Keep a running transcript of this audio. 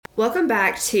Welcome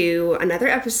back to another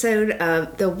episode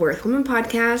of the Worth Woman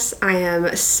podcast. I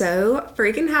am so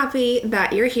freaking happy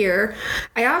that you're here.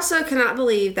 I also cannot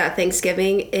believe that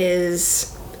Thanksgiving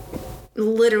is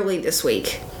literally this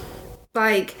week.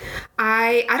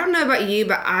 I don't know about you,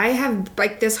 but I have,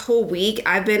 this whole week,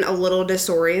 I've been a little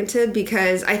disoriented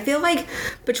because I feel like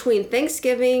between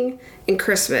Thanksgiving and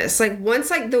Christmas, once,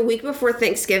 the week before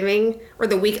Thanksgiving or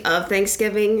the week of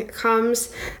Thanksgiving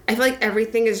comes, I feel like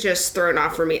everything is just thrown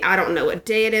off for me. I don't know what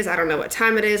day it is. I don't know what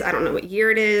time it is. I don't know what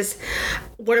year it is.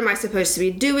 What am I supposed to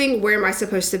be doing? Where am I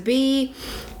supposed to be?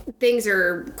 Things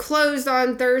are closed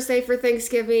on Thursday for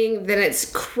Thanksgiving. Then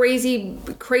it's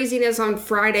craziness on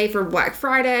Friday for Black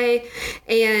Friday.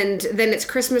 And then it's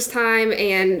Christmas time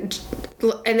and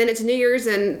then it's New Year's.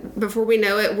 And before we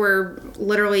know it, we're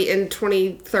literally in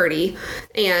 2030.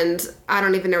 And I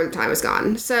don't even know where the time is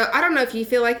gone. So I don't know if you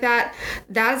feel like that.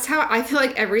 That's how I feel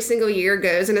like every single year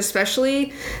goes. And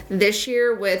especially this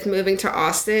year with moving to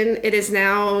Austin,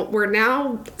 we're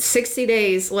now 60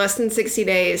 days, less than 60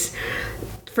 days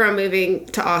from moving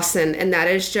to Austin, and that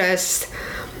is just,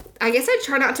 I guess I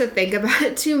try not to think about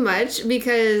it too much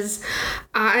because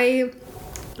I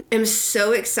am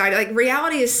so excited.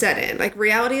 Reality is set in.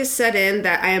 Reality is set in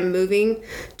that I am moving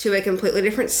to a completely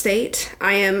different state.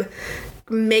 I am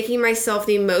making myself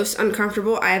the most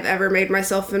uncomfortable I have ever made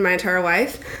myself in my entire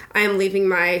life. I am leaving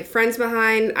my friends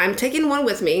behind. I'm taking one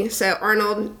with me. So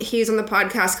Arnold, he's on the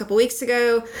podcast a couple weeks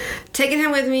ago, taking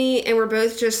him with me, and we're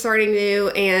both just starting new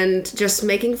and just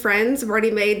making friends. I've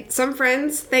already made some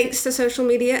friends thanks to social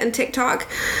media and TikTok.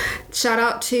 Shout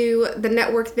out to the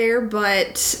network there,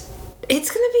 but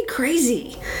it's going to be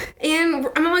crazy. And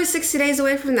I'm only 60 days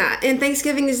away from that. And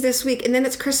Thanksgiving is this week. And then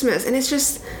it's Christmas. And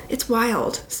it's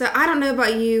wild. So I don't know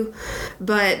about you,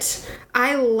 but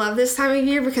I love this time of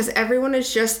year because everyone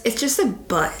it's just a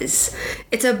buzz.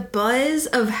 It's a buzz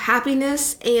of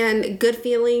happiness and good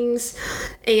feelings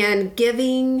and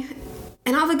giving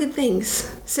and all the good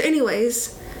things. So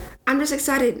anyways, I'm just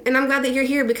excited. And I'm glad that you're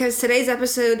here because today's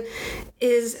episode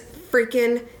is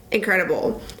freaking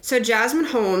incredible. So Jasmine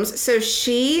Holmes,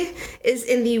 she is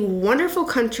in the wonderful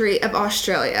country of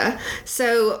Australia.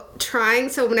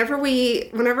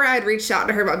 Whenever I had reached out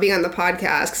to her about being on the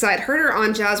podcast, because I had heard her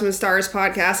on Jasmine Starr's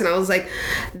podcast, and I was like,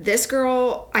 this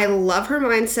girl, I love her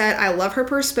mindset. I love her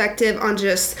perspective on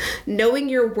just knowing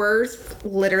your worth,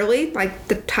 literally, like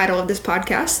the title of this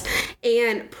podcast,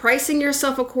 and pricing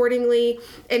yourself accordingly,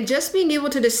 and just being able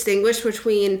to distinguish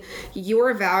between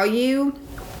your value,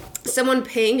 someone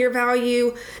paying your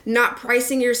value, not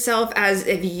pricing yourself as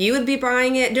if you would be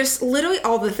buying it, just literally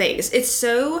all the things. It's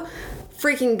so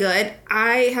freaking good.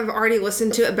 I have already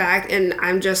listened to it back and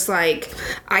I'm just like,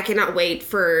 I cannot wait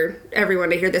for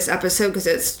everyone to hear this episode because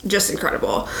it's just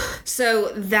incredible. So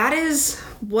that is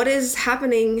what is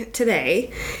happening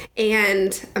today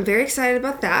and I'm very excited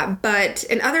about that. But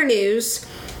in other news,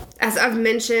 as I've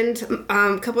mentioned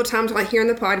a couple of times here on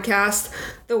the podcast,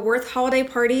 the Worth holiday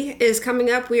party is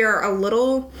coming up. We are a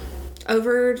little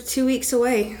over 2 weeks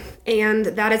away. And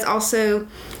that is also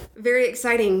very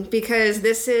exciting because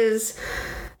this is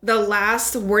the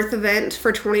last Worth event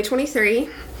for 2023.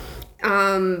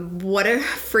 What a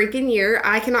freaking year.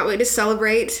 I cannot wait to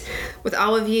celebrate with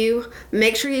all of you.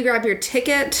 Make sure you grab your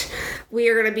ticket. We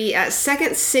are going to be at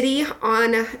Second City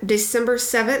on December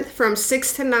 7th from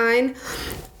 6 to 9.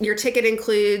 Your ticket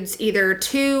includes either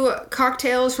 2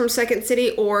 cocktails from Second City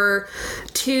or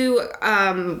 2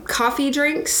 coffee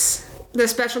drinks. The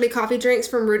specialty coffee drinks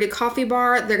from Rooted Coffee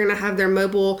Bar. They're going to have their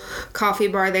mobile coffee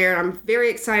bar there. I'm very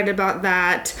excited about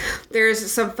that.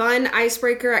 There's some fun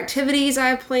icebreaker activities I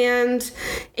have planned.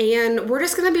 And we're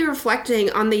just going to be reflecting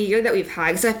on the year that we've had.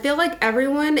 Because I feel like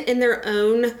everyone in their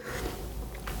own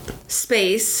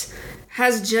space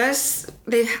has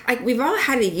we've all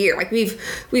had a year.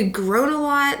 We've grown a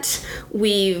lot.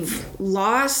 We've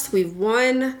lost. We've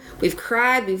won. We've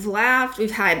cried. We've laughed.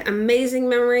 We've had amazing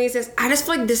memories. I just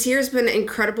feel like this year has been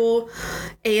incredible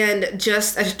and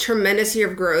just a tremendous year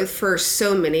of growth for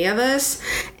so many of us.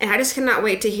 And I just cannot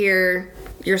wait to hear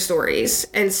your stories.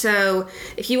 And so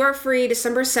if you are free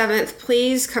December 7th,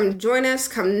 please come join us,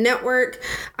 come network.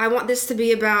 I want this to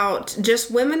be about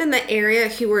just women in the area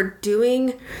who are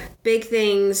doing big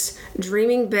things,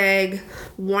 dreaming big,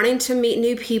 wanting to meet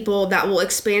new people that will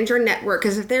expand your network.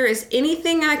 Because if there is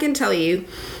anything I can tell you,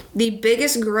 the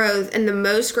biggest growth and the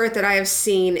most growth that I have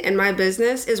seen in my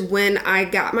business is when I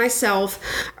got myself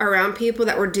around people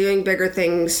that were doing bigger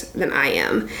things than I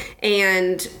am.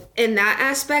 And in that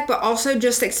aspect, but also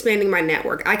just expanding my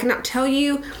network. I cannot tell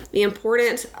you the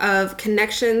importance of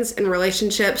connections and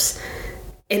relationships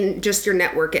and just your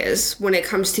network is when it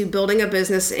comes to building a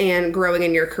business and growing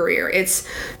in your career. It's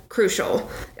crucial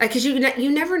because you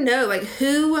never know like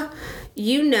who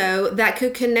that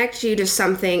could connect you to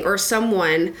something or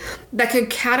someone that could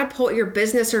catapult your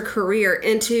business or career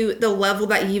into the level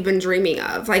that you've been dreaming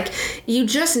of. Like, you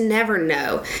just never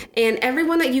know. And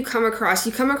everyone that you come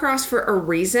across for a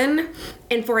reason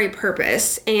and for a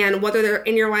purpose. And whether they're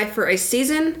in your life for a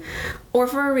season or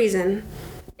for a reason,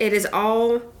 it is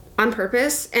all on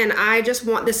purpose. And I just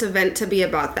want this event to be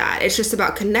about that. It's just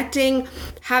about connecting,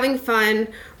 having fun,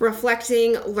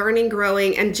 reflecting, learning,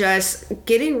 growing, and just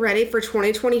getting ready for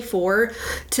 2024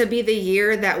 to be the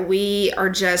year that we're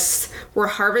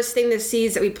harvesting the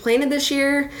seeds that we planted this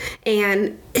year,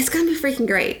 and it's going to be freaking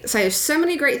great. So I have so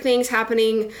many great things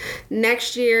happening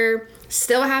next year,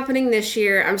 still happening this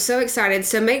year. I'm so excited.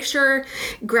 So make sure,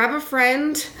 grab a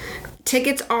friend.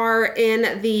 Tickets are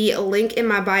in the link in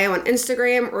my bio on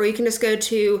Instagram, or you can just go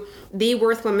to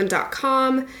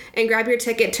theworthwoman.com and grab your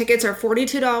ticket. Tickets are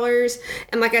 $42.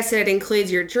 And like I said, it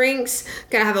includes your drinks.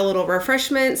 Gonna have a little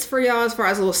refreshments for y'all as far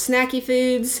as little snacky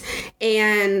foods.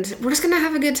 And we're just gonna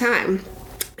have a good time.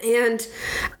 And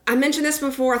I mentioned this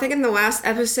before, I think in the last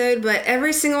episode, but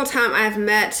every single time I've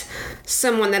met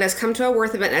someone that has come to a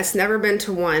Worth event that's never been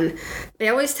to one, they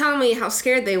always tell me how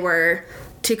scared they were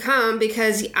to come,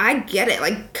 because I get it.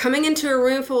 Like, coming into a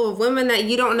room full of women that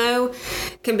you don't know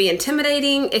can be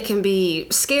intimidating. It can be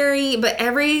scary, but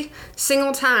every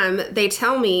single time they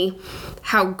tell me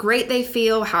how great they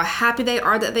feel, how happy they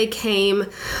are that they came,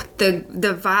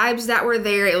 the vibes that were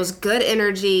there, it was good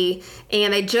energy,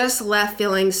 and they just left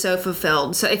feeling so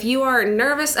fulfilled. So if you are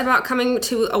nervous about coming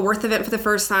to a Worth event for the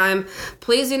first time,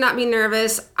 please do not be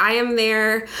nervous. I am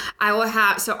there.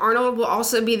 So Arnold will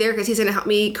also be there because he's going to help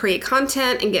me create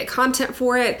content and get content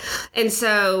for it. And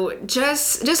so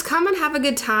just come and have a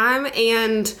good time,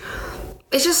 and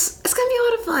it's going to be a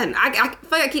lot of fun. I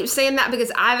feel like I keep saying that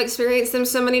because I've experienced them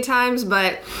so many times,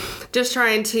 but just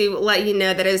trying to let you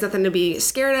know that it is nothing to be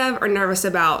scared of or nervous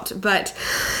about. But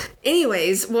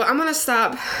anyways, well, I'm going to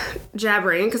stop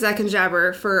jabbering because I can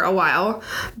jabber for a while.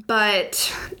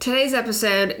 But today's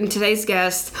episode and today's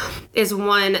guest is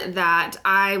one that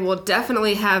I will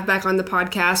definitely have back on the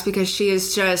podcast because she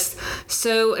is just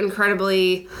so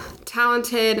incredibly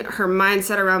talented. Her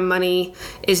mindset around money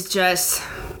is just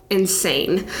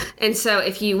insane. And so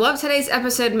if you love today's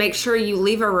episode, make sure you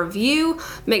leave a review,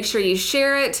 make sure you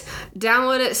share it,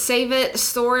 download it, save it,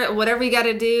 store it, whatever you got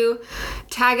to do.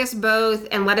 Tag us both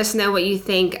and let us know what you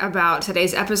think about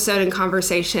today's episode and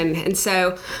conversation. And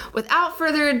so without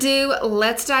further ado,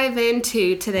 let's dive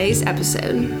into today's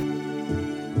episode.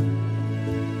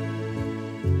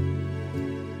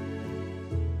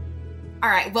 All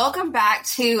right, welcome back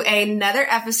to another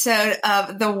episode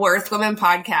of the Worth Woman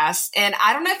podcast. And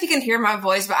I don't know if you can hear my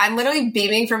voice, but I'm literally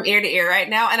beaming from ear to ear right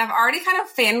now. And I've already kind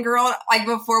of fangirled like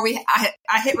before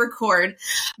I hit record.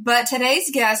 But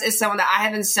today's guest is someone that I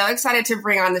have been so excited to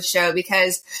bring on the show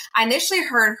because I initially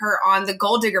heard her on the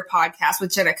Gold Digger podcast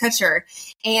with Jenna Kutcher.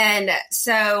 And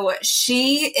so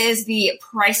she is the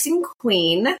pricing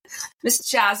queen, Miss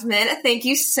Jasmine. Thank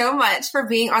you so much for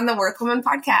being on the Worth Woman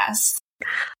podcast.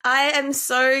 I am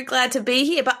so glad to be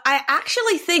here, but I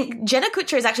actually think Jenna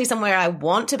Kutcher is actually somewhere I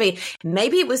want to be.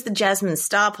 Maybe it was the Jasmine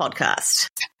Star podcast.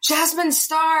 Jasmine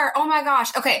Star. Oh my gosh.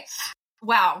 Okay.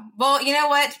 Wow. Well, you know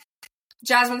what?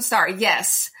 Jasmine Star.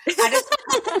 Yes. I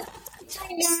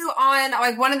knew on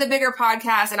like one of the bigger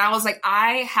podcasts, and I was like,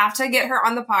 I have to get her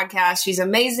on the podcast. She's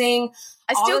amazing.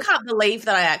 I still can't believe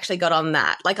that I actually got on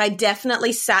that. Like, I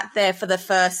definitely sat there for the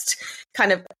first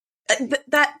kind of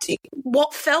that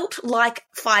what felt like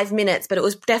 5 minutes, but it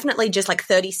was definitely just like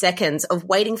 30 seconds of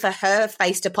waiting for her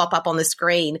face to pop up on the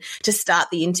screen to start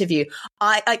the interview.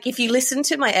 If you listen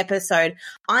to my episode,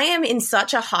 I am in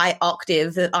such a high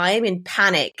octave that I am in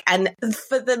panic. And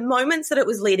for the moments that it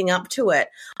was leading up to it,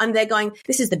 I'm there going,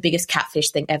 this is the biggest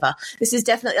catfish thing ever. This is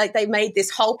definitely like they made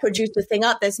this whole producer thing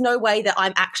up. There's no way that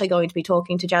I'm actually going to be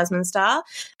talking to Jasmine Star.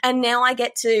 And now I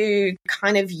get to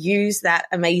kind of use that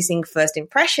amazing first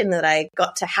impression that I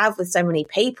got to have with so many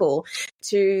people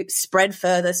to spread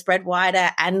further, spread wider,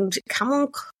 and come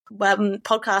on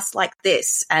podcasts like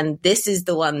this. And this is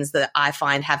the ones that I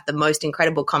find have the most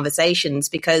incredible conversations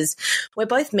because we're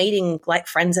both meeting like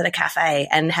friends at a cafe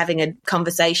and having a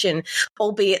conversation,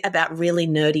 albeit about really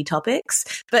nerdy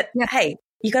topics. But hey,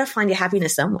 you got to find your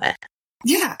happiness somewhere.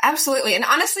 Yeah, absolutely. And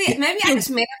honestly, maybe I just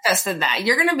manifested that.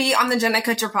 You're going to be on the Jenna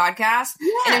Kutcher podcast.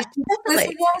 Yeah, and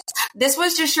this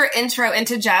was just your intro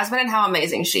into Jasmine and how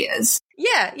amazing she is.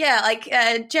 Yeah.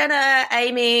 Like Jenna,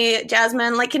 Amy,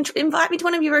 Jasmine, like invite me to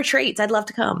one of your retreats. I'd love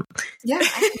to come. Yeah.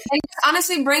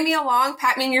 Honestly, bring me along,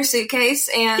 pack me in your suitcase.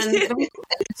 And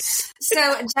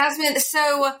so, Jasmine,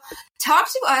 talk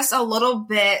to us a little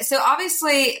bit. So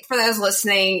obviously, for those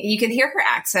listening, you can hear her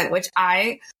accent, which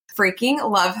I freaking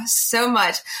love so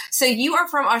much. So you are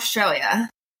from Australia.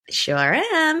 Sure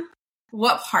am.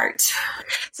 What part?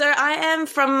 So I am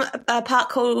from a part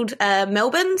called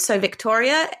Melbourne, so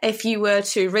Victoria. If you were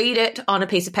to read it on a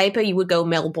piece of paper, you would go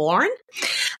Melbourne.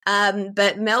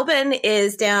 But Melbourne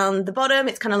is down the bottom.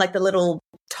 It's kind of like the little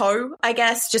toe, I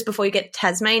guess, just before you get to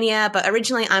Tasmania. But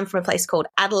originally I'm from a place called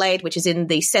Adelaide, which is in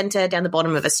the centre, down the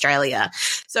bottom of Australia.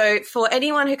 So for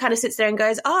anyone who kind of sits there and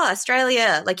goes, oh,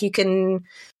 Australia, like you can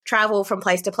travel from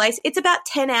place to place. It's about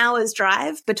 10 hours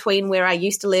drive between where I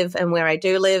used to live and where I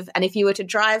do live. And if you were to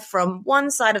drive from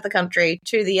one side of the country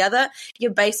to the other,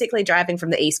 you're basically driving from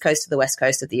the East Coast to the West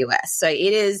Coast of the US. So it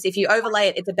is, if you overlay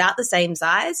it, it's about the same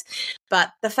size.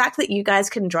 But the fact that you guys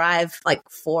can drive like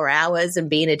 4 hours and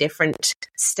be in a different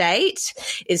state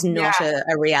is not a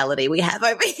reality we have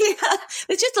over here.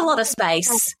 There's just a lot of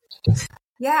space.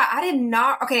 Yeah, I did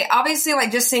not. Okay, obviously,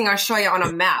 like just seeing Australia on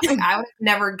a map, like I would have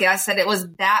never guessed that it was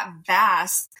that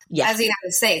vast as the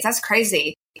United States. That's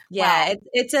crazy. Yeah, wow.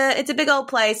 It's a big old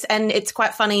place, and it's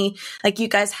quite funny. Like you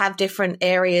guys have different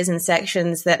areas and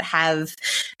sections that have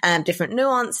different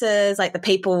nuances. Like the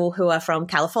people who are from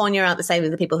California aren't the same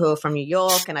as the people who are from New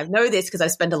York, and I know this because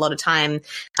I've spent a lot of time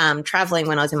traveling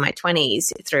when I was in my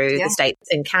 20s through the States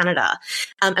and Canada.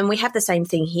 And we have the same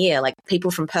thing here. Like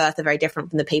people from Perth are very different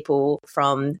from the people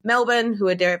from Melbourne, who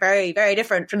are very, very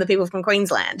different from the people from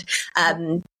Queensland.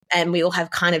 And we all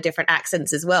have kind of different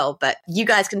accents as well, but you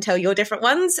guys can tell your different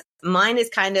ones. Mine is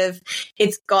kind of,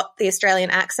 it's got the Australian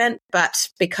accent, but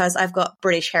because I've got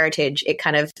British heritage, it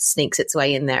kind of sneaks its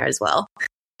way in there as well.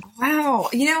 Wow.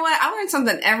 You know what? I learn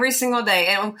something every single day,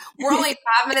 and we're only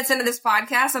 5 minutes into this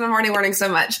podcast and I'm already learning so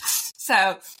much.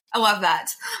 So I love that.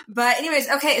 But anyways,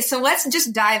 okay, so let's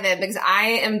just dive in because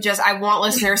I want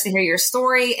listeners to hear your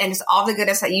story and just all the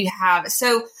goodness that you have.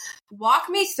 So walk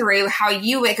me through how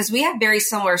you went, because we have very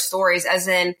similar stories, as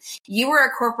in you were a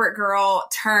corporate girl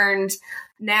turned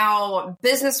now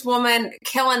businesswoman,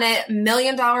 killing it, $1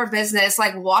 million business.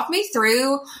 Like walk me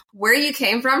through where you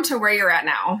came from to where you're at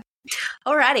now.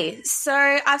 Alrighty. So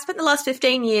I've spent the last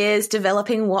 15 years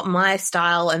developing what my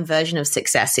style and version of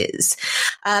success is.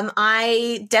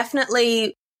 I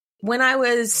definitely, when I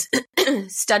was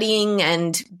studying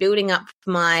and building up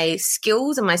my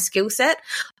skills and my skill set,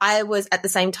 I was at the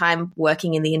same time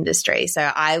working in the industry. So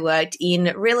I worked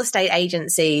in real estate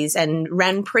agencies and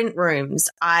ran print rooms.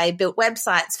 I built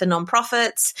websites for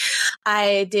nonprofits.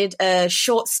 I did a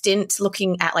short stint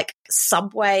looking at like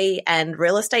Subway and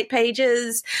real estate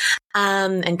pages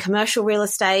and commercial real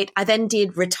estate. I then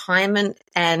did retirement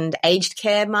and aged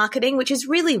care marketing, which is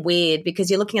really weird because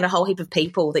you're looking at a whole heap of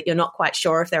people that you're not quite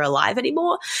sure if they're alive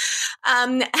anymore.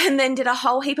 And then did a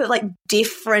whole heap of like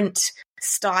different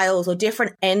styles or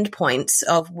different endpoints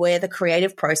of where the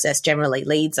creative process generally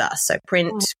leads us. So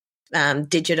print,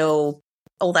 digital,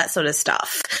 all that sort of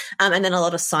stuff. And then a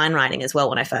lot of sign writing as well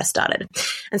when I first started.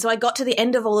 And so I got to the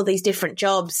end of all of these different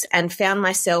jobs and found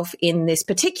myself in this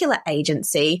particular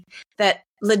agency that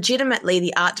legitimately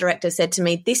the art director said to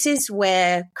me, this is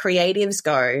where creatives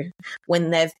go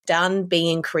when they've done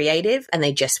being creative and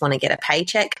they just want to get a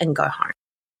paycheck and go home.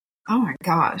 Oh my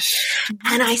gosh.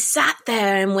 And I sat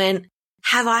there and went,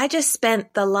 have I just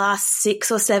spent the last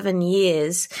 6 or 7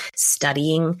 years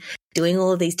studying, doing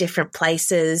all of these different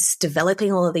places,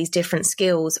 developing all of these different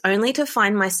skills, only to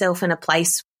find myself in a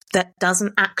place that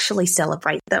doesn't actually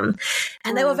celebrate them?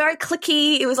 And they were very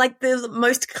cliquey. It was like the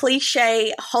most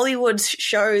cliche Hollywood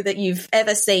show that you've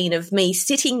ever seen of me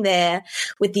sitting there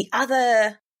with the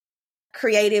other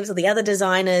creatives or the other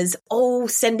designers all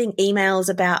sending emails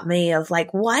about me of like,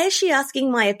 why is she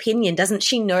asking my opinion? Doesn't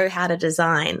she know how to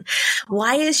design?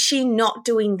 Why is she not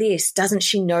doing this? Doesn't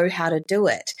she know how to do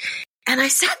it? And I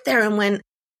sat there and went,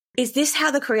 is this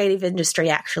how the creative industry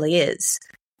actually is?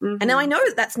 Mm-hmm. And now I know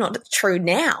that's not true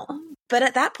now, but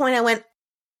at that point I went,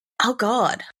 oh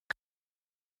God,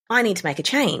 I need to make a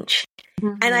change.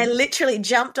 Mm-hmm. And I literally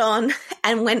jumped on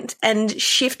and went and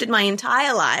shifted my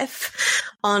entire life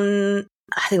on,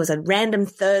 I think it was a random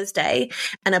Thursday,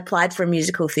 and applied for a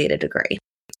musical theatre degree.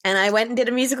 And I went and did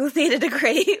a musical theatre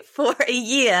degree for a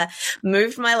year,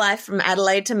 moved my life from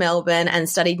Adelaide to Melbourne and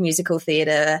studied musical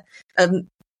theatre,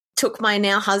 took my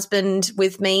now husband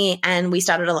with me, and we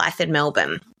started a life in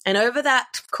Melbourne. And over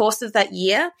that course of that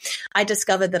year, I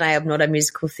discovered that I am not a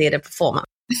musical theatre performer.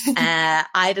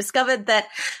 I discovered that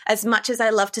as much as I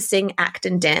love to sing, act,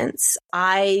 and dance,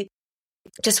 I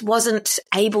just wasn't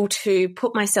able to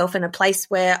put myself in a place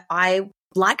where I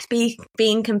liked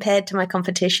being compared to my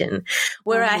competition,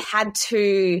 where I had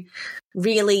to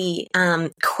really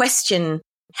question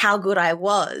how good I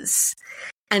was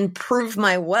and prove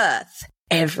my worth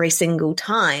every single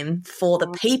time for the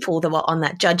people that were on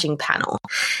that judging panel.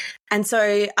 And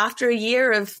so after a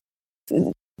year of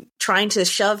trying to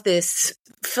shove this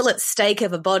fillet steak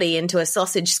of a body into a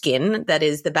sausage skin that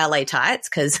is the ballet tights,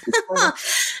 because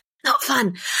not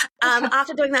fun.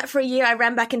 After doing that for a year, I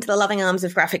ran back into the loving arms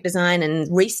of graphic design and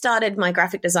restarted my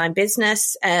graphic design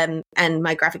business and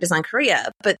my graphic design career.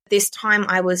 But this time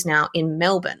I was now in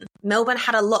Melbourne. Melbourne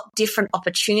had a lot different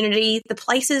opportunity. The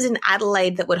places in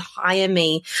Adelaide that would hire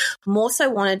me more so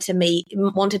wanted me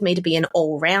to be an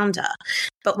all-rounder.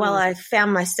 But while I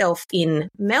found myself in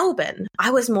Melbourne, I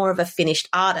was more of a finished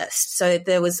artist. So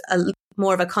there was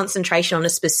more of a concentration on a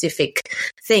specific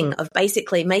thing of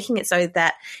basically making it so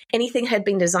that anything had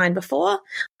been designed before,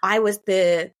 I was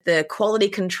the quality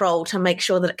control to make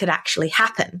sure that it could actually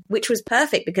happen, which was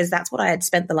perfect because that's what I had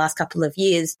spent the last couple of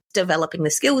years developing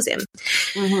the skills in.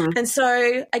 And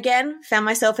so again, found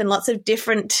myself in lots of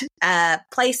different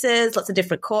places, lots of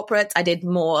different corporates. I did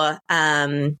more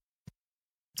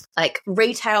like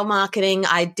retail marketing.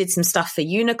 I did some stuff for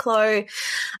Uniqlo.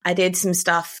 I did some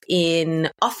stuff in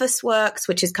Officeworks,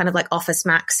 which is kind of like Office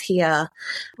Max here.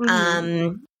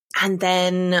 And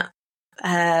then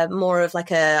more of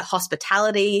like a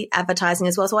hospitality advertising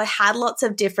as well. So I had lots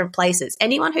of different places.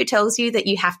 Anyone who tells you that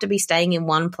you have to be staying in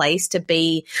one place to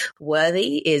be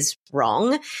worthy is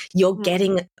wrong. You're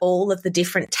getting all of the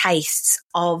different tastes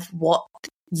of what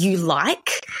you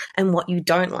like and what you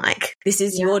don't like. This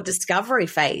is your discovery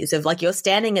phase of like you're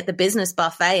standing at the business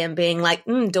buffet and being like,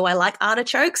 do I like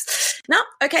artichokes? No,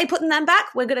 okay, putting them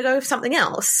back. We're going to go with something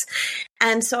else.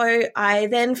 And so I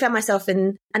then found myself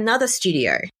in another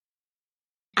studio.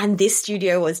 And this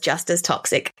studio was just as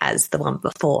toxic as the one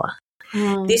before.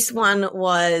 This one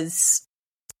was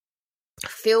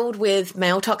filled with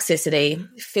male toxicity,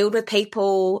 filled with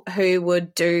people who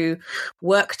would do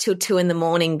work till 2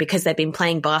 a.m. because they've been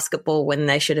playing basketball when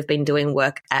they should have been doing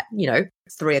work at,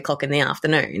 3 o'clock in the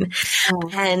afternoon.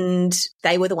 And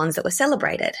they were the ones that were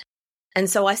celebrated. And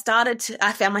so I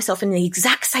found myself in the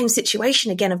exact same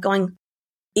situation again of going,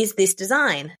 is this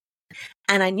design?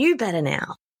 And I knew better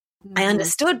now. I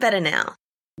understood better now.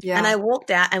 And I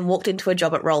walked out and walked into a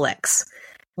job at Rolex.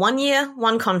 1 year,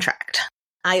 1 contract.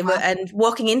 And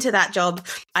walking into that job,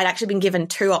 I'd actually been given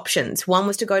 2 options. One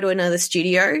was to go to another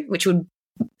studio, which would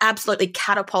absolutely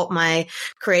catapult my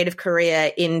creative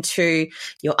career into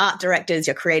your art directors,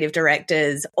 your creative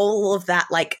directors, all of that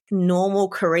like normal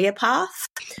career path,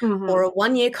 or a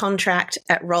 1-year contract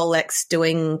at Rolex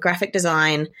doing graphic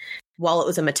design while it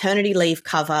was a maternity leave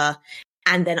cover.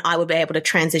 And then I would be able to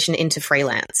transition into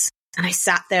freelance. And I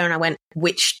sat there and I went,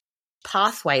 which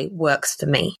pathway works for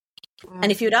me?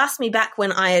 And if you'd asked me back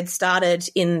when I had started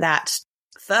in that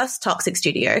first toxic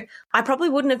studio, I probably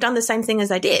wouldn't have done the same thing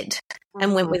as I did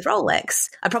and went with Rolex.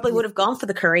 I probably would have gone for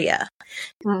the career.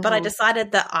 But I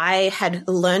decided that I had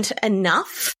learnt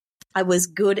enough. I was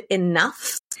good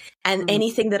enough. And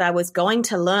anything that I was going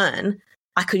to learn,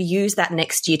 I could use that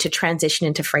next year to transition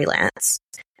into freelance.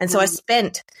 And so I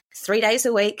spent 3 days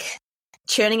a week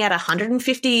churning out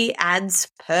 150 ads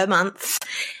per month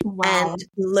and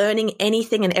learning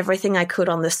anything and everything I could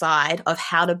on the side of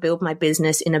how to build my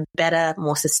business in a better,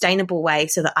 more sustainable way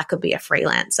so that I could be a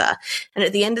freelancer. And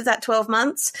at the end of that 12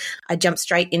 months, I jumped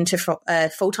straight into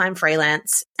full-time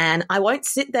freelance. And I won't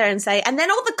sit there and say, and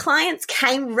then all the clients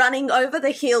came running over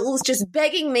the hills just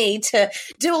begging me to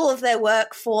do all of their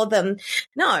work for them.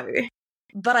 No.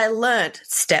 But I learned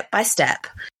step by step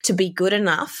to be good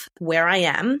enough where I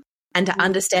am and to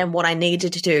understand what I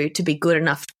needed to do to be good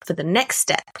enough for the next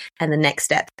step and the next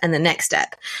step and the next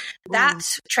step. That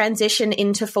transition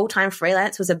into full-time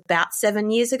freelance was about 8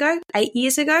 years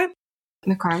ago.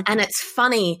 Okay. And it's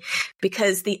funny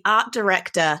because the art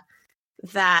director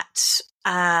that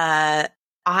I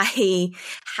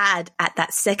had at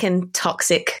that second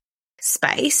toxic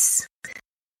space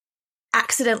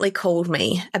accidentally called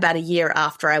me about a year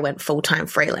after I went full-time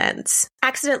freelance,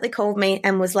 accidentally called me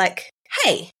and was like,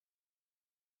 hey,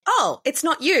 it's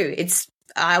not you.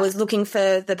 I was looking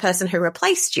for the person who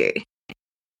replaced you.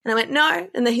 And I went, no.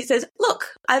 And then he says, look,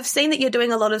 I've seen that you're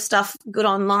doing a lot of stuff good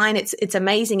online. It's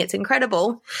amazing. It's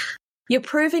incredible. You're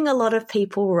proving a lot of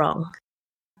people wrong.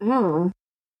 Wow.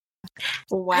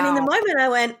 And in the moment I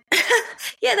went,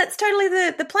 yeah, that's totally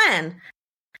the plan.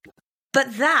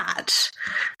 But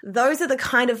those are the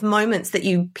kind of moments that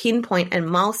you pinpoint and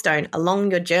milestone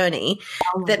along your journey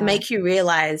that make you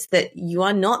realize that you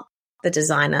are not the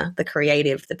designer, the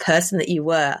creative, the person that you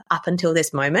were up until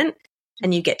this moment,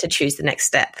 and you get to choose the next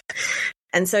step.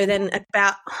 And so then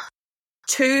about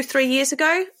 2-3 years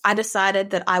ago, I decided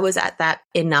that I was at that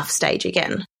enough stage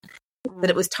again, that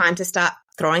it was time to start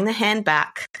throwing the hand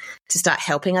back, to start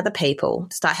helping other people,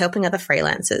 to start helping other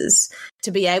freelancers, to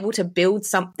be able to build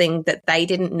something that they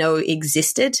didn't know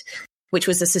existed, which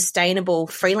was a sustainable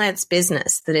freelance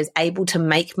business that is able to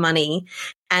make money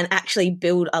and actually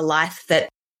build a life that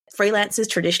freelancers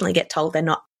traditionally get told they're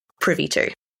not privy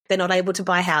to. They're not able to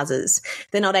buy houses.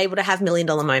 They're not able to have $1 million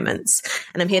moments.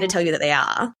 And I'm here to tell you that they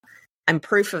are. I'm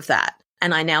proof of that.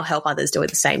 And I now help others do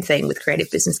the same thing with Creative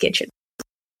Business Kitchen.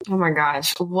 Oh my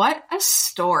gosh, what a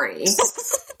story.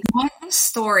 What a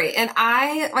story. And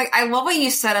I love what you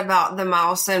said about the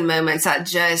milestone moments that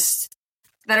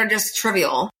are just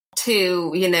trivial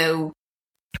to, you know,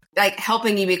 like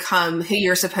helping you become who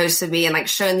you're supposed to be and like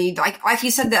showing you like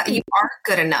you said that you are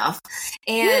good enough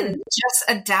and just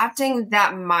adapting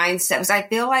that mindset. Because I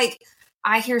feel like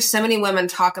I hear so many women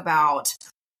talk about,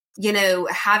 you know,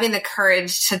 having the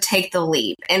courage to take the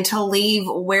leap and to leave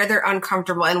where they're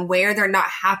uncomfortable and where they're not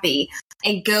happy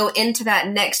and go into that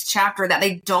next chapter that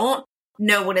they don't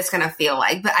know what it's going to feel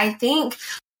like. But I think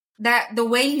that the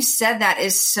way you said that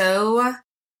is so,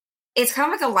 it's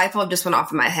kind of like a light bulb just went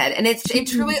off in my head. And it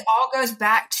truly all goes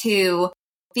back to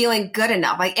feeling good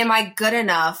enough. Like, am I good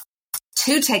enough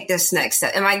to take this next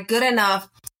step? Am I good enough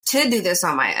to do this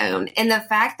on my own? And the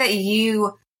fact that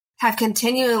you have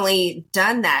continually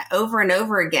done that over and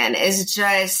over again is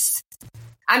just,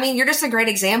 I mean, you're just a great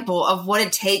example of what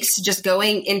it takes to just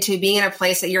going into being in a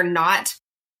place that you're not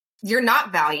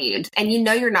valued and you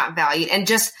know you're not valued, and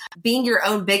just being your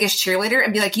own biggest cheerleader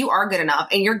and be like, you are good enough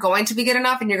and you're going to be good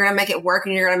enough and you're going to make it work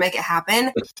and you're going to make it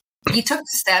happen. You took the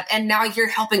step and now you're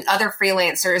helping other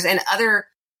freelancers and other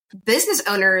business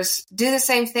owners do the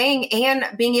same thing and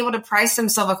being able to price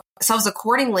themselves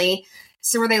accordingly,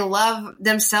 so where they love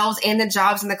themselves and the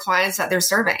jobs and the clients that they're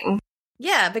serving.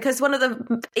 Yeah, because one of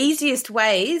the easiest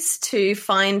ways to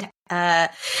find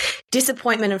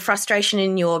disappointment and frustration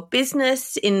in your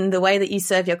business, in the way that you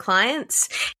serve your clients,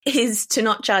 is to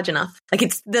not charge enough. Like,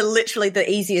 it's literally the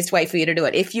easiest way for you to do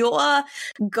it. If your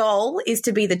goal is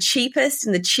to be the cheapest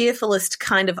and the cheerfulest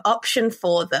kind of option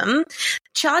for them,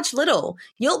 charge little.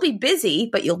 You'll be busy,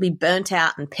 but you'll be burnt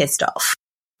out and pissed off.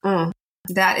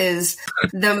 That is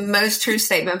the most true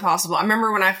statement possible. I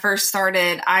remember when I first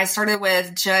started, I started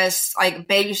with just like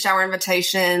baby shower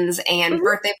invitations and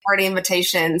birthday party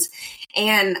invitations.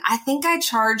 And I think I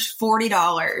charged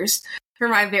 $40 for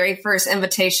my very first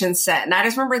invitation set. And I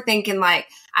just remember thinking like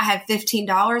I had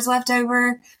 $15 left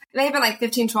over. It may have been like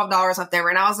 $15, $12 left over.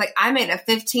 And I was like, I made a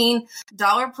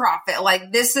 $15 profit.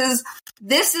 Like this is,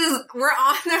 we're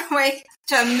on our way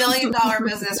to $1 million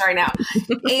business right now.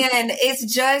 And it's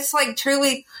just like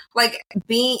truly like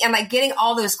being and like getting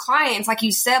all those clients, like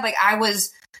you said, like I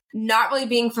was not really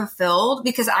being fulfilled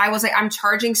because I was like, I'm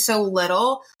charging so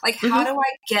little. Like, how do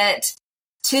I get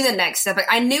to the next step? Like,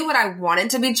 I knew what I wanted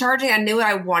to be charging. I knew what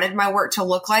I wanted my work to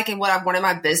look like and what I wanted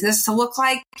my business to look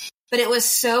like. But it was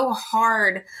so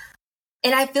hard.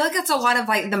 And I feel like it's a lot of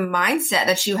like the mindset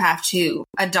that you have to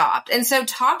adopt. And so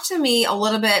talk to me a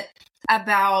little bit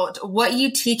about what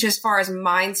you teach as far as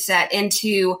mindset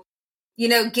into, you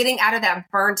know, getting out of that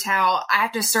burnt out, I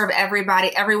have to serve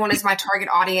everybody, everyone is my target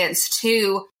audience,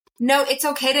 to no, it's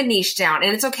okay to niche down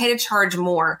and it's okay to charge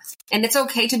more and it's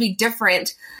okay to be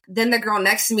different than the girl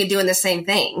next to me doing the same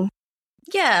thing.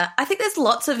 Yeah, I think there's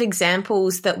lots of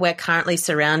examples that we're currently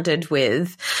surrounded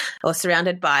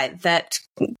by that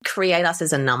create us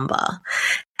as a number.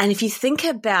 And if you think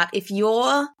about, if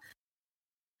you're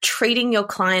treating your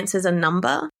clients as a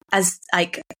number, as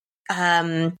like,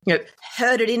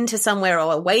 herded into somewhere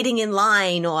or waiting in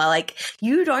line, or like,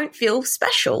 you don't feel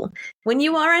special. When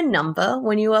you are a number,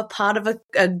 when you are part of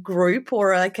a group,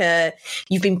 or like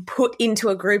you've been put into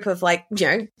a group of like, you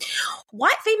know,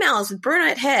 white females with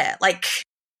brunette hair, like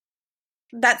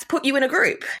that's put you in a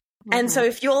group. And so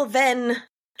if you're then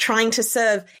trying to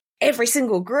serve every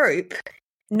single group,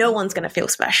 no one's going to feel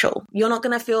special. You're not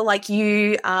going to feel like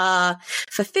you are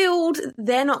fulfilled.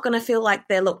 They're not going to feel like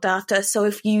they're looked after. So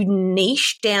if you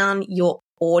niche down your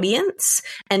audience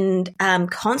and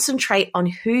concentrate on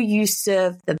who you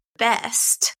serve the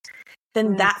best,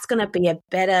 then that's going to be a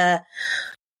better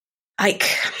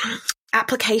like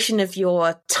application of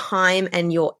your time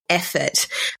and your effort.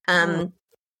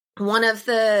 One of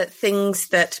the things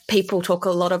that people talk a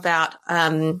lot about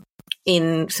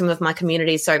in some of my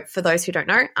communities. So for those who don't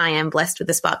know, I am blessed with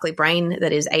a sparkly brain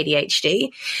that is ADHD.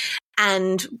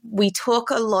 And we talk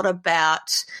a lot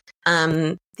about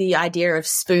the idea of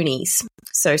spoonies.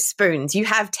 So spoons, you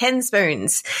have 10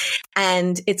 spoons,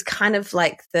 and it's kind of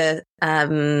like the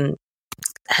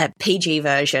PG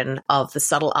version of the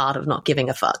subtle art of not giving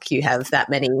a fuck. You have that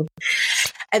many.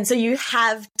 And so you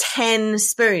have 10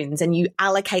 spoons, and you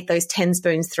allocate those 10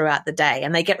 spoons throughout the day,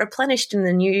 and they get replenished in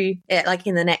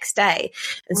the next day.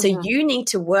 And so you need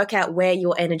to work out where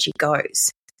your energy goes.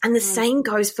 And the same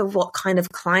goes for what kind of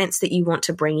clients that you want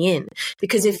to bring in.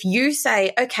 Because if you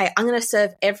say, okay, I'm going to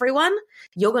serve everyone,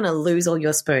 you're going to lose all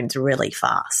your spoons really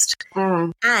fast.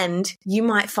 And you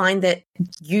might find that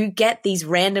you get these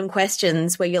random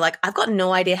questions where you're like, I've got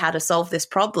no idea how to solve this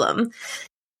problem.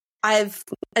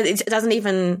 It doesn't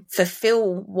even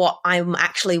fulfill what I'm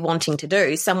actually wanting to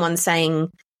do. Someone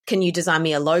saying, can you design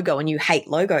me a logo, and you hate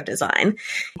logo design.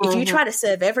 If you try to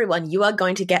serve everyone, you are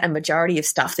going to get a majority of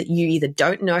stuff that you either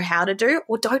don't know how to do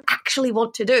or don't actually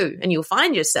want to do. And you'll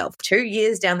find yourself 2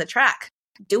 years down the track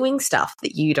doing stuff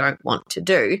that you don't want to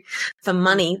do for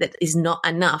money that is not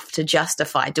enough to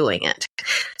justify doing it.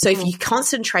 So if you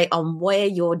concentrate on where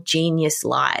your genius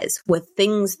lies, with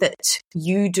things that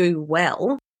you do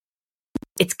well,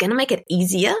 it's going to make it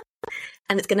easier,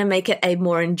 and it's going to make it a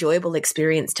more enjoyable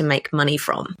experience to make money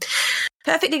from.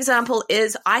 Perfect example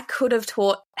is I could have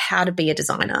taught how to be a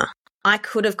designer. I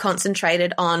could have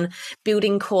concentrated on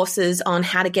building courses on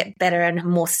how to get better and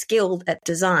more skilled at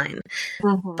design.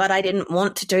 But I didn't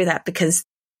want to do that, because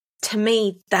to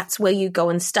me, that's where you go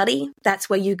and study. That's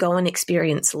where you go and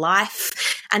experience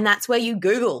life. And that's where you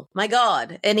Google. My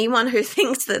God, anyone who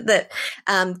thinks that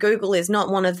Google is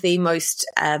not one of the most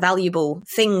valuable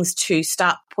things to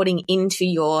start putting into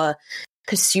your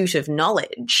pursuit of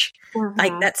knowledge,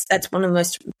 like that's one of the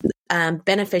most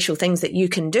beneficial things that you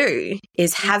can do,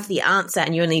 is have the answer,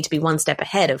 and you need to be one step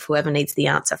ahead of whoever needs the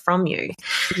answer from you.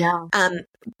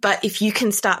 But if you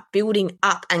can start building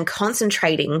up and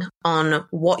concentrating on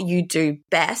what you do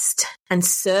best and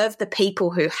serve the people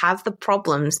who have the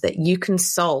problems that you can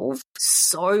solve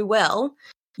so well,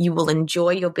 you will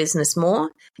enjoy your business more.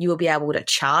 You will be able to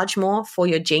charge more for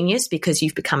your genius because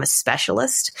you've become a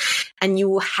specialist, and you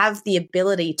will have the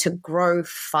ability to grow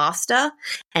faster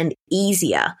and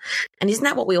easier. And isn't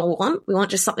that what we all want? We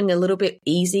want just something a little bit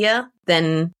easier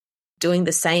than doing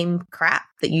the same crap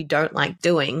that you don't like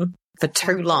doing for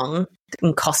too long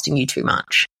and costing you too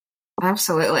much.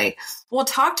 Absolutely. Well,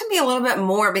 talk to me a little bit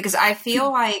more, because I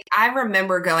feel like I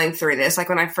remember going through this, like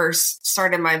when I first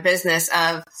started my business,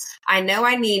 of I know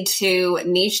I need to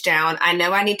niche down. I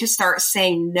know I need to start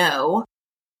saying no.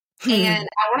 And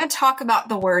I want to talk about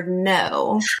the word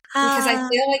no, because I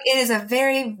feel like it is a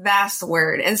very vast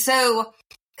word. And so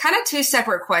kind of two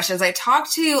separate questions. I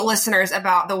talked to listeners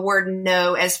about the word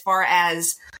no as far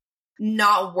as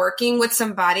not working with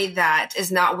somebody that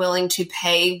is not willing to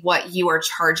pay what you are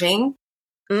charging.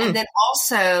 And then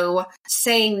also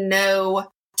saying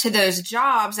no to those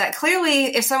jobs that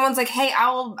clearly, if someone's like, hey, I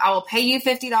will pay you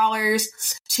 $50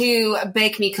 to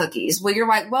bake me cookies. Well, you're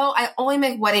like, well, I only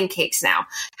make wedding cakes now.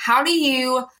 How do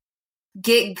you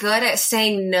get good at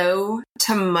saying no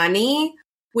to money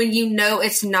when you know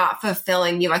it's not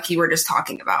fulfilling you, like you were just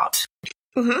talking about?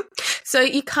 So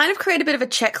you kind of create a bit of a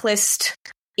checklist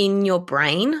in your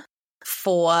brain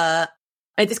for,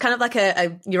 it's kind of like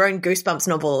your own Goosebumps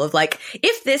novel of like,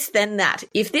 if this, then that.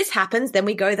 If this happens, then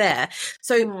we go there.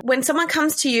 So when someone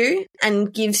comes to you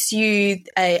and gives you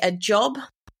a job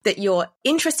that you're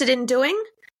interested in doing,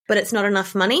 but it's not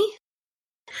enough money,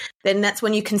 then that's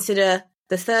when you consider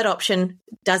the third option,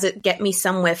 does it get me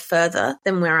somewhere further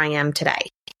than where I am today?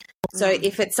 So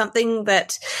if it's something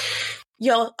that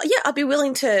I'd be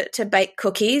willing to bake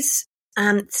cookies.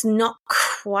 It's not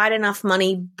quite enough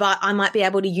money, but I might be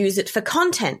able to use it for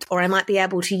content, or I might be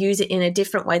able to use it in a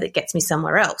different way that gets me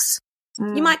somewhere else.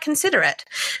 You might consider it.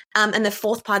 And the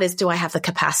fourth part is, do I have the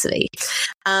capacity?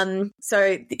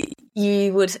 So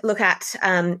you would look at,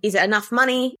 is it enough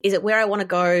money? Is it where I want to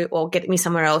go, or get me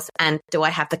somewhere else? And do I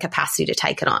have the capacity to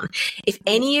take it on? If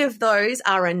any of those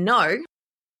are a no,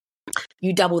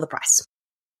 you double the price.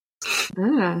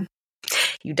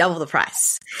 You double the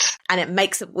price, and it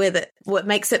makes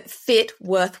it fit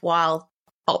worthwhile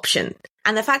option.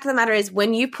 And the fact of the matter is,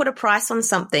 when you put a price on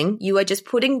something, you are just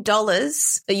putting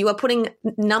dollars, you are putting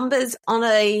numbers on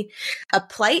a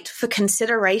plate for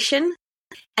consideration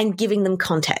and giving them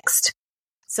context.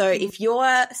 So if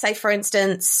you're, say, for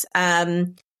instance,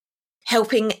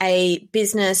 helping a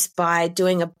business by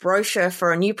doing a brochure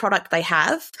for a new product they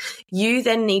have, you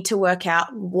then need to work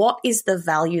out what is the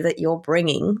value that you're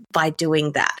bringing by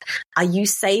doing that. Are you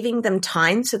saving them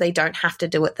time so they don't have to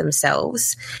do it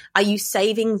themselves? Are you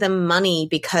saving them money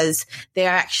because they're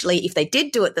actually, if they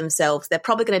did do it themselves, they're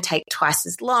probably going to take twice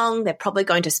as long. They're probably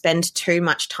going to spend too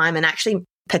much time and actually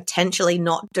potentially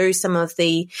not do some of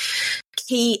the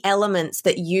key elements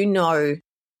that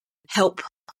help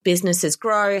businesses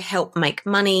grow, help make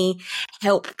money,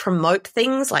 help promote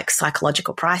things like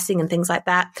psychological pricing and things like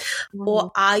that?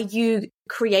 Or are you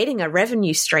creating a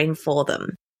revenue stream for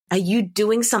them? Are you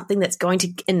doing something that's going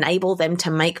to enable them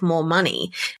to make more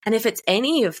money? And if it's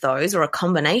any of those or a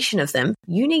combination of them,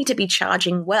 you need to be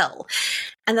charging well.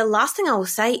 And the last thing I will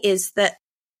say is that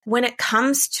when it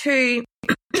comes to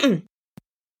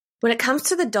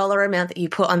the dollar amount that you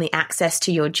put on the access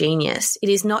to your genius, it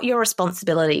is not your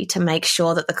responsibility to make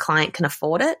sure that the client can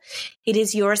afford it. It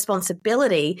is your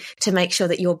responsibility to make sure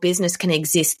that your business can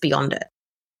exist beyond it.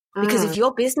 Because if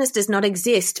your business does not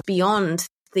exist beyond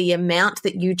the amount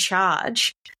that you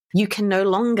charge, you can no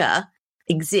longer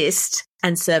exist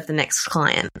and serve the next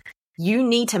client. You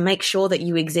need to make sure that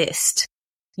you exist.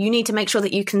 You need to make sure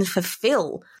that you can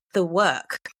fulfill the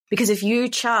work. Because if you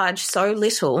charge so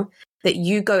little that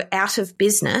you go out of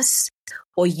business,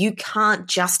 or you can't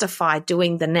justify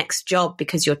doing the next job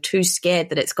because you're too scared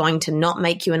that it's going to not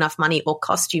make you enough money or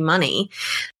cost you money,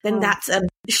 then that's a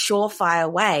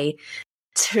surefire way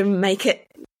to make it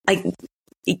like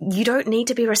you don't need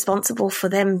to be responsible for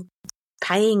them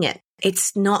paying it.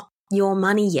 It's not your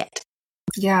money yet.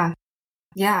 Yeah.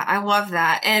 Yeah, I love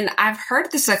that. And I've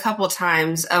heard this a couple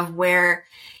times of where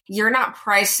you're not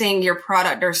pricing your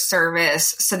product or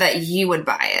service so that you would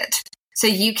buy it. So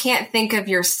you can't think of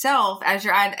yourself as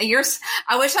I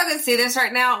wish I could see this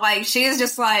right now. Like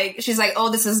she's like,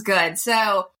 oh, this is good.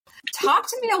 So talk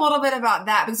to me a little bit about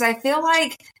that, because I feel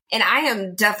like, and I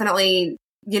am definitely,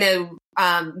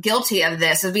 guilty of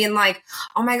this, of being like,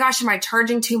 oh my gosh, am I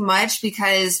charging too much?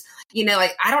 Because,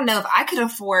 like, I don't know if I could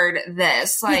afford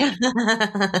this. Like,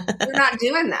 you're not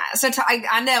doing that. So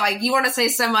I know, like, you want to say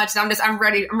so much. And I'm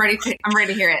ready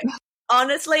to hear it.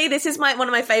 Honestly, this is one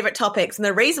of my favorite topics. And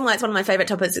the reason why it's one of my favorite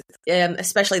topics,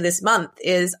 especially this month,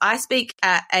 is I speak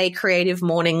at a creative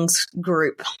mornings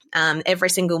group every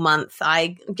single month.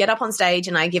 I get up on stage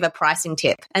and I give a pricing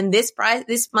tip. And this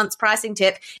month's pricing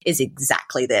tip is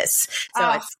exactly this.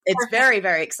 So it's very,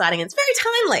 very exciting. It's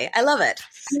very timely. I love it.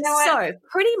 So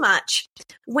pretty much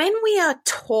when we are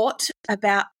taught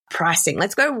about pricing,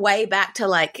 let's go way back to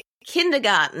like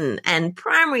kindergarten and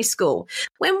primary school.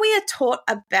 When we are taught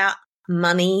about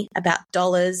money, about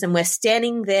dollars, and we're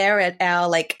standing there at our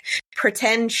like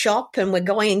pretend shop and we're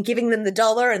going and giving them the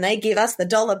dollar and they give us the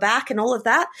dollar back and all of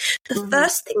that. The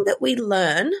first thing that we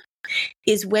learn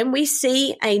is when we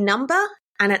see a number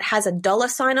and it has a dollar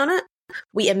sign on it,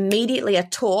 we immediately are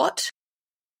taught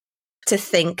to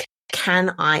think,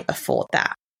 can I afford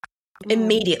that?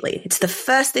 Immediately. It's the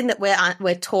first thing that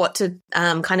we're taught to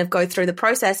kind of go through the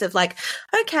process of like,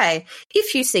 okay,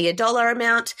 if you see a dollar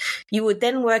amount, you would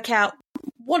then work out,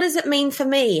 what does it mean for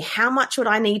me? How much would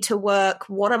I need to work?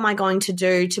 What am I going to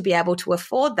do to be able to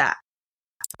afford that?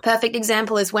 Perfect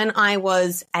example is when I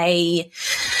was in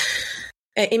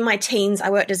my teens,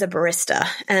 I worked as a barista.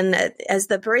 And as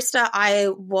the barista, I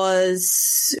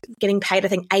was getting paid, I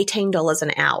think, $18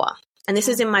 an hour. And this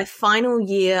is in my final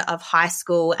year of high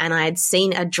school, and I had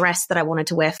seen a dress that I wanted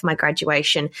to wear for my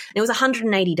graduation. And it was $180.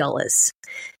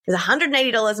 It was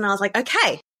 $180, and I was like,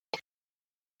 okay,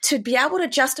 to be able to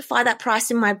justify that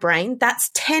price in my brain, that's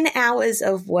 10 hours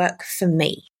of work for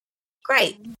me.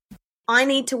 Great. I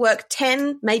need to work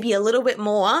 10, maybe a little bit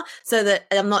more, so that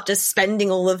I'm not just spending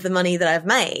all of the money that I've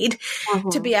made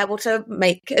to be able to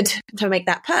make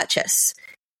that purchase.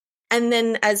 And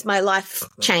then as my life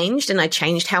changed and I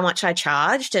changed how much I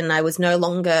charged and I was no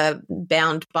longer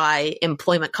bound by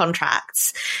employment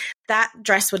contracts, that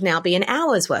dress would now be an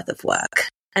hour's worth of work.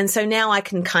 And so now I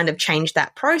can kind of change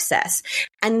that process.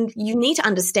 And you need to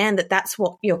understand that that's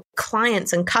what your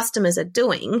clients and customers are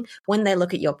doing when they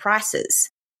look at your prices.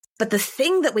 But the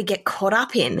thing that we get caught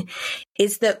up in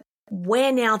is that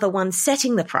we're now the one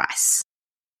setting the price.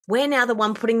 We're now the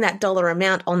one putting that dollar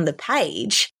amount on the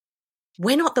page.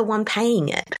 We're not the one paying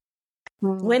it.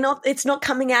 It's not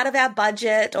coming out of our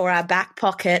budget or our back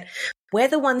pocket. We're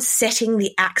the ones setting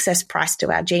the access price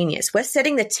to our genius. We're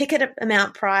setting the ticket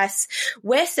amount price.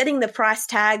 We're setting the price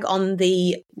tag on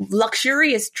the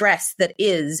luxurious dress that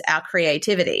is our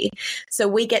creativity. So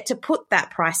we get to put that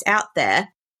price out there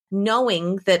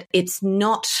knowing that it's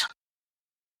not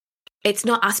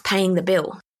us paying the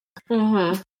bill.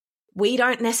 we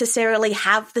don't necessarily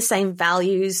have the same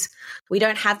values. We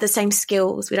don't have the same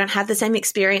skills. We don't have the same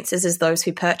experiences as those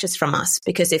who purchase from us,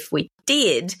 because if we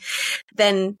did,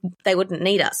 then they wouldn't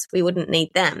need us. We wouldn't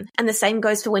need them. And the same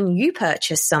goes for when you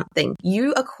purchase something.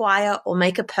 You acquire or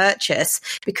make a purchase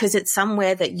because it's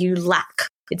somewhere that you lack.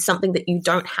 It's something that you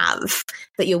don't have,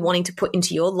 that you're wanting to put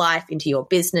into your life, into your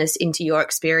business, into your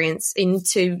experience,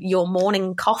 into your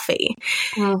morning coffee.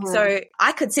 Mm-hmm. So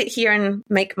I could sit here and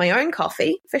make my own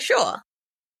coffee for sure,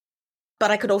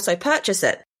 but I could also purchase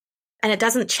it. And it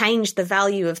doesn't change the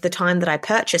value of the time that I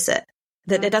purchase it.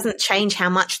 That it doesn't change how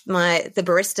much the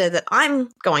barista that I'm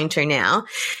going to now,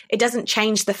 it doesn't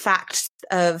change the fact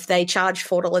of they charge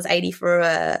 $4.80 for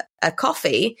a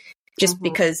coffee just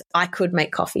because I could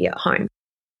make coffee at home.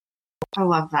 I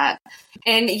love that.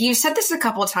 And you said this a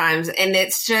couple of times, and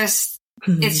it's just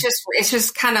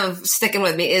kind of sticking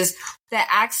with me, is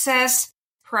the access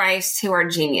price to our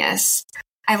genius.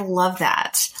 I love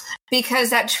that,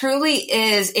 because that truly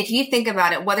is, if you think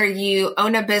about it, whether you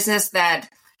own a business that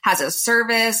has a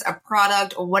service, a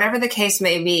product, or whatever the case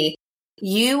may be,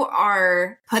 you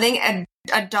are putting a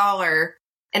dollar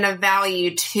and a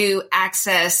value to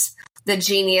access the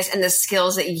genius and the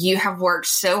skills that you have worked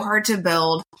so hard to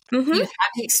build. You have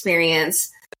the experience.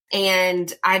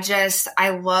 And I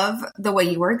love the way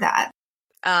you word that.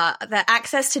 The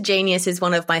access to genius is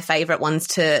one of my favorite ones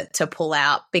to pull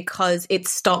out, because it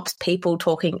stops people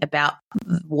talking about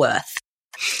worth.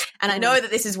 And I know that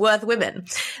this is worth women,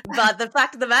 but the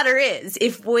fact of the matter is,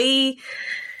 if we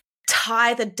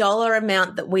tie the dollar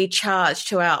amount that we charge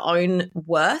to our own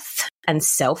worth and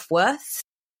self-worth,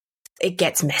 it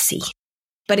gets messy.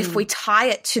 But if we tie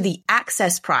it to the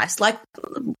access price, like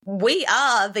we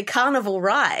are the carnival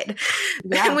ride,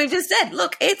 and we've just said,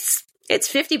 look, it's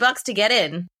 $50 to get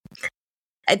in.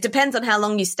 It depends on how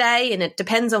long you stay, and it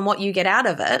depends on what you get out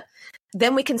of it.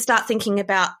 Then we can start thinking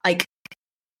about like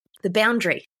the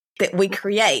boundary that we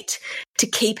create to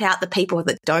keep out the people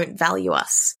that don't value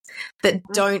us, that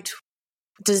don't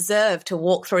deserve to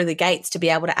walk through the gates to be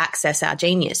able to access our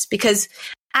genius. Because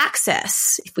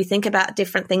access, if we think about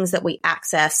different things that we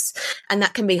access, and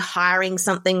that can be hiring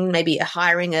something, maybe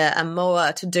hiring a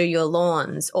mower to do your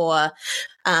lawns, or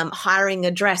hiring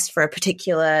a dress for a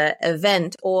particular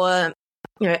event, or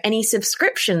any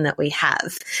subscription that we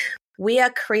have, we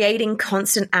are creating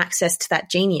constant access to that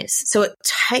genius. So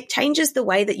it changes the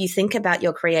way that you think about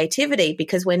your creativity,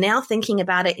 because we're now thinking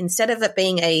about it, instead of it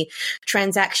being a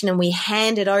transaction and we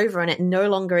hand it over and it no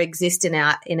longer exists in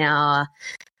our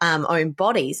own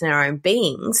bodies and our own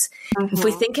beings. If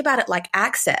we think about it like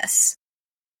access,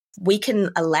 we can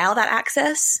allow that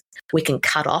access, we can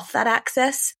cut off that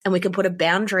access, and we can put a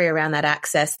boundary around that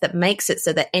access that makes it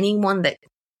so that anyone that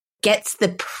gets the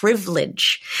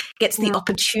privilege, gets the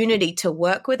opportunity to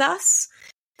work with us,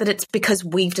 that it's because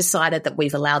we've decided that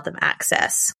we've allowed them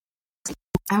access.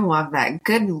 I love that.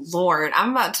 Good Lord.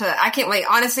 I can't wait.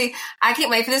 Honestly, I can't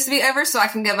wait for this to be over so I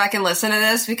can go back and listen to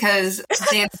this, because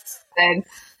Dan said,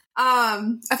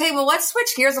 okay, well, let's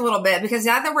switch gears a little bit, because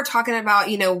now that we're talking about,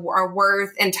 our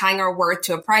worth and tying our worth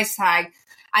to a price tag,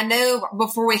 I know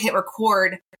before we hit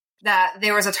record that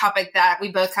there was a topic that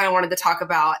we both kind of wanted to talk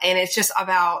about, and it's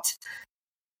about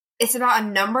a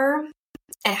number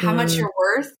and how much you're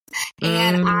worth.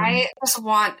 And I just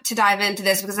want to dive into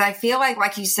this, because I feel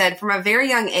like you said, from a very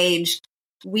young age,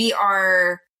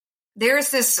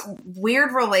 there's this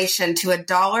weird relation to a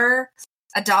dollar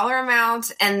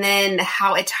amount, and then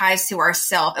how it ties to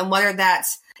ourself, and whether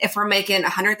that's if we're making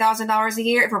 $100,000 a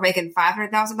year, if we're making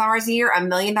 $500,000 a year, $1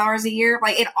 million a year,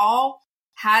 like it all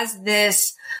has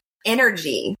this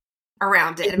energy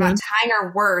around it about tying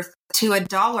our worth to a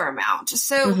dollar amount.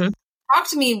 So talk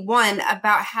to me, one,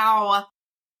 about how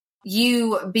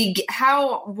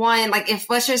if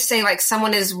let's just say like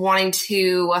someone is wanting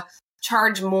to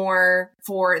charge more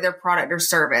for their product or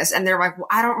service, and they're like, well,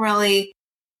 I don't really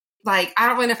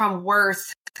know if I'm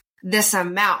worth this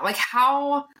amount. One,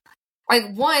 how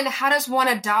does one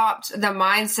adopt the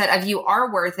mindset of you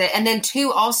are worth it? And then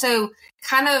two, also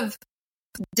kind of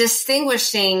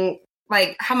distinguishing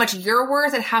like how much you're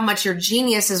worth and how much your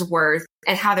genius is worth,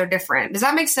 and how they're different. Does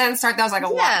that make sense? That was like a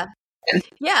lot.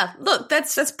 Yeah, look,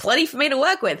 that's plenty for me to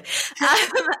work with.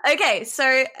 Okay,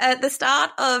 so at the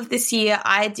start of this year,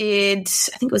 I think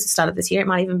it was the start of this year, it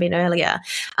might even been earlier,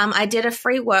 I did a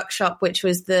free workshop, which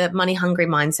was the Money Hungry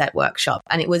Mindset workshop.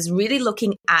 And it was really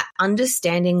looking at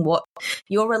understanding what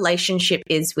your relationship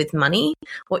is with money,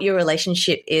 what your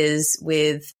relationship is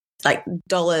with like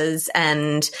dollars,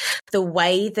 and the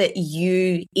way that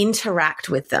you interact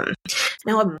with them.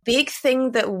 Now, a big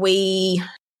thing that we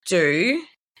do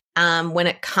when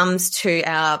it comes to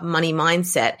our money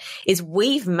mindset is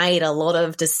we've made a lot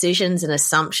of decisions and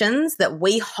assumptions that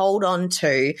we hold on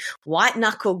to white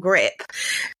knuckle grip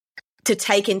to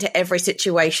take into every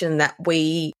situation that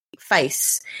we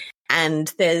face.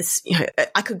 And there's,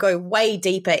 I could go way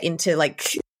deeper into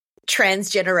like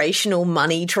transgenerational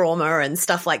money trauma and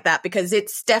stuff like that, because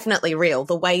it's definitely real.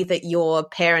 The way that your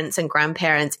parents and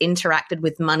grandparents interacted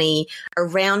with money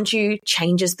around you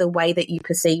changes the way that you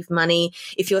perceive money.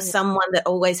 If you're someone that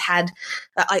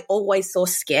I always saw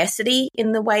scarcity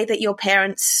in the way that your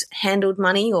parents handled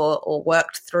money or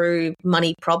worked through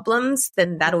money problems,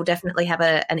 then that'll definitely have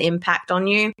an impact on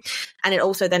you. And it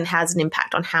also then has an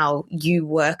impact on how you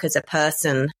work as a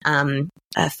person.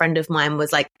 A friend of mine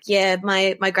was like, yeah,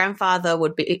 my grandfather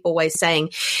would be always saying,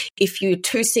 if you're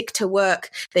too sick to work,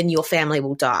 then your family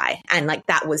will die. And like,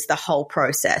 that was the whole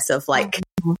process of like,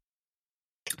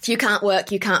 if you can't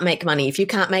work, you can't make money. If you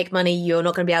can't make money, you're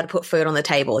not going to be able to put food on the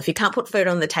table. If you can't put food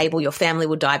on the table, your family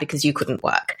will die because you couldn't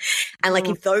work. And like,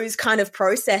 if those kind of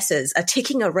processes are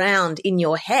ticking around in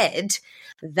your head,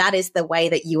 that is the way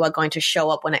that you are going to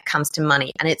show up when it comes to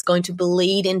money, and it's going to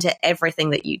bleed into everything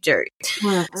that you do.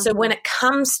 So when it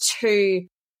comes to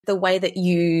the way that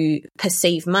you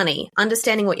perceive money,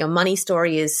 understanding what your money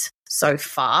story is so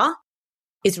far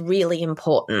is really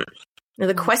important. Now,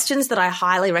 the questions that I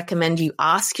highly recommend you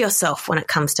ask yourself when it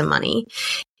comes to money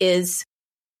is,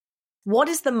 what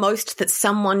is the most that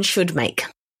someone should make?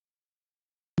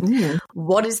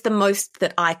 What is the most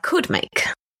that I could make?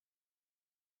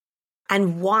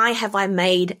 And why have I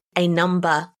made a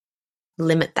number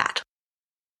limit that?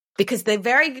 Because the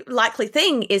very likely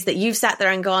thing is that you've sat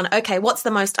there and gone, okay, what's the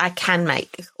most I can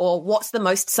make? Or what's the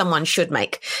most someone should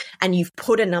make? And you've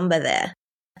put a number there.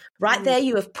 Right there,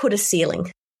 you have put a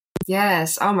ceiling.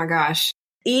 Yes. Oh my gosh.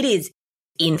 It is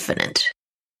infinite.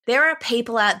 There are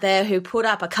people out there who put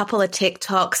up a couple of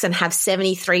TikToks and have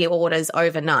 73 orders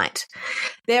overnight.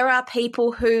 There are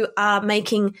people who are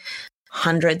making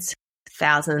hundreds,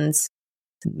 thousands,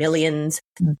 millions,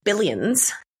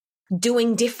 billions,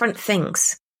 doing different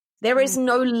things. There is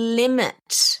no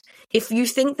limit. If you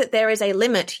think that there is a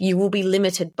limit, you will be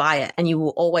limited by it, and you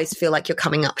will always feel like you're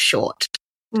coming up short.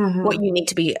 What you need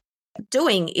to be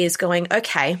doing is going,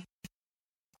 okay,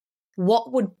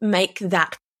 what would make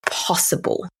that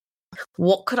possible?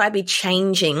 What could I be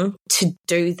changing to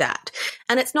do that?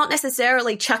 And it's not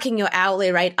necessarily chucking your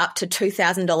hourly rate up to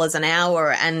 $2,000 an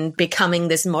hour and becoming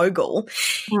this mogul.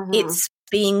 It's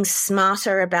being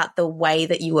smarter about the way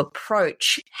that you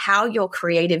approach how your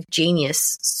creative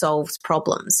genius solves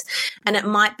problems. And it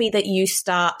might be that you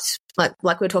start, like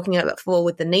we were talking about before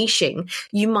with the niching,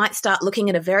 you might start looking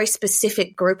at a very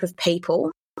specific group of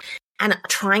people and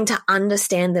trying to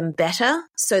understand them better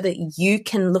so that you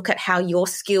can look at how your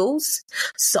skills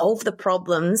solve the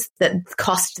problems that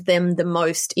cost them the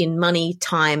most in money,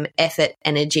 time, effort,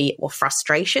 energy, or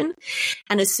frustration.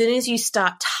 And as soon as you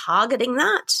start targeting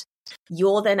that,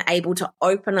 you're then able to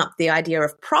open up the idea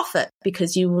of profit,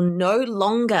 because you will no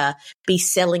longer be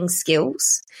selling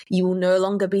skills. You will no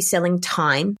longer be selling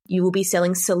time. You will be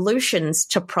selling solutions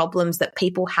to problems that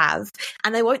people have.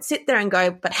 And they won't sit there and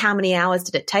go, but how many hours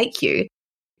did it take you?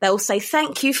 They'll say,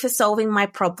 thank you for solving my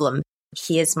problem.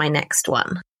 Here's my next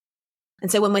one.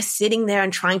 And so when we're sitting there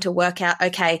and trying to work out,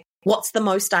 okay, what's the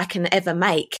most I can ever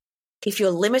make? If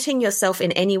you're limiting yourself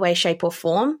in any way, shape, or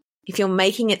form, if you're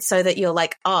making it so that you're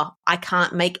like, oh, I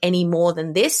can't make any more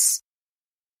than this,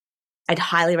 I'd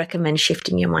highly recommend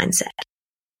shifting your mindset.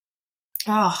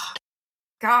 Oh,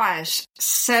 gosh.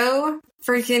 So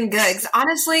freaking good. 'Cause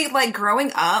honestly, like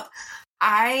growing up,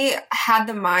 I had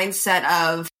the mindset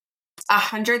of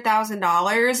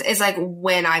 $100,000 is like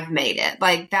when I've made it.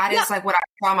 Like that is like what I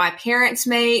saw my parents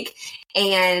make.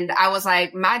 And I was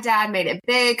like, my dad made it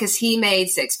big because he made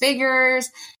six figures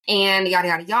and yada,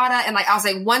 yada, yada. And like, I was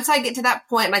like, once I get to that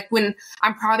point, like when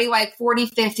I'm probably like 40,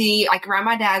 50, like around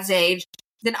my dad's age,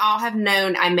 then I'll have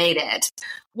known I made it.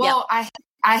 Well,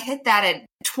 I hit that at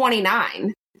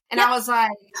 29 and I was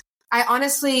like, I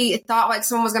honestly thought like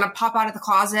someone was going to pop out of the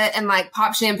closet and like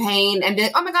pop champagne and be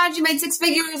like, oh my God, you made six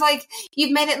figures. Like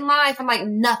you've made it in life. And like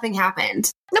nothing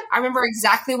happened. Nope. I remember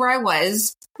exactly where I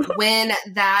was when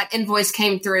that invoice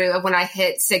came through of when I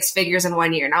hit six figures in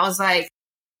 1 year. And I was like,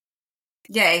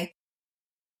 yay.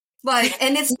 Like,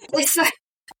 and it's like,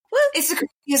 it's the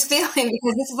craziest feeling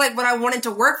because this is like what I wanted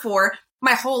to work for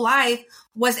my whole life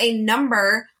was a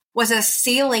number, was a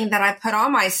ceiling that I put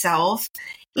on myself.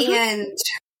 And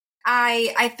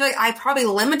I feel like I probably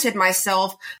limited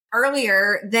myself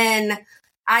earlier than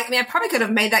I probably could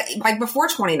have made that like before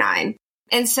 29.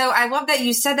 And so I love that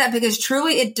you said that because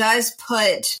truly it does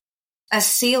put a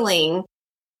ceiling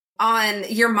on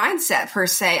your mindset per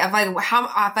se of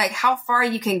how far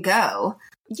you can go.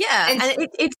 Yeah. And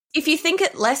it's if you think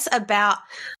it less about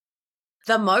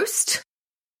the most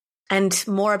and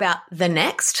more about the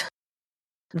next,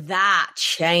 that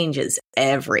changes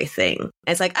everything.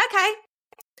 It's like, okay,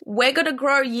 we're going to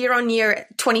grow year on year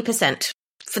 20%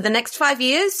 for the next 5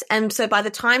 years. And so by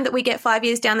the time that we get 5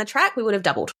 years down the track, we would have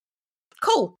doubled.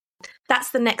 Cool.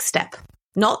 That's the next step.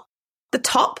 Not the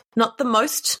top, not the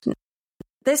most.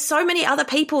 There's so many other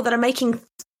people that are making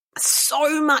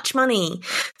so much money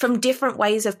from different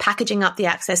ways of packaging up the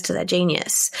access to their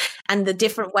genius and the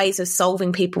different ways of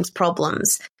solving people's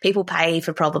problems. People pay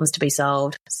for problems to be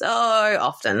solved so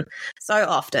often.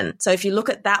 So if you look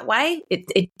at that way,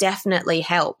 it definitely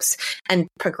helps. And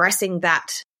progressing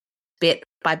that bit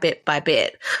by bit by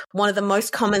bit. One of the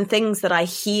most common things that I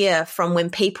hear from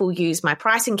when people use my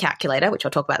pricing calculator, which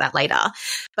I'll talk about that later,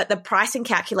 but the pricing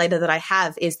calculator that I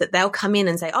have is that they'll come in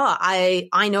and say, oh,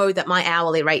 I know that my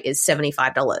hourly rate is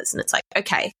 $75. And it's like,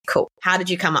 okay, cool. How did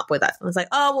you come up with that? And I was like,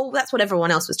 oh, well, that's what everyone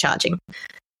else was charging.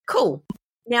 Cool.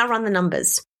 Now run the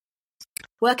numbers.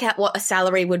 Work out what a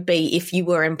salary would be if you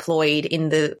were employed in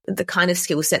the kind of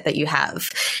skill set that you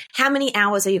have. How many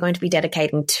hours are you going to be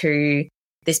dedicating to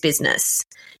this business?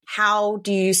 How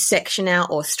do you section out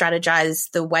or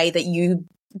strategize the way that you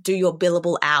do your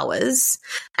billable hours,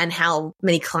 and how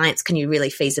many clients can you really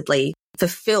feasibly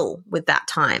fulfill with that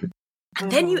time?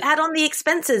 And then you add on the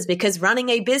expenses, because running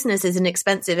a business is an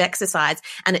expensive exercise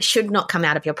and it should not come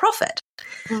out of your profit.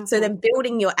 So then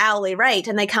building your hourly rate,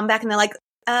 and they come back and they're like,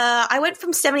 I went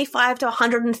from 75 to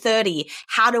 130.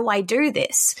 How do I do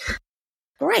this?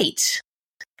 Great.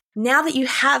 Now that you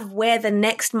have where the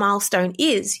next milestone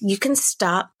is, you can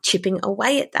start chipping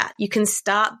away at that. You can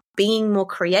start being more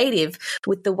creative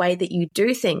with the way that you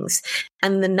do things.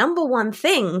 And the number one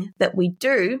thing that we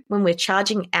do when we're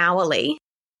charging hourly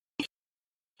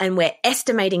and we're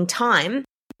estimating time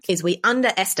is we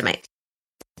underestimate,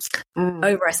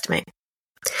 overestimate.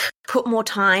 Put more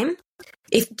time.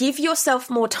 Give yourself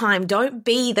more time. Don't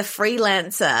be the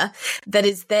freelancer that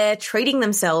is there treating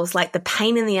themselves like the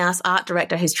pain in the ass art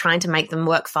director who's trying to make them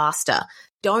work faster.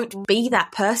 Don't be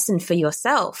that person for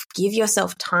yourself. Give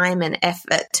yourself time and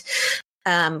effort,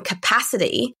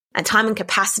 capacity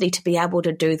to be able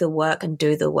to do the work and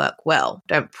do the work well.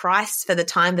 Don't price for the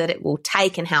time that it will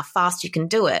take and how fast you can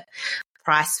do it.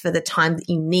 Price for the time that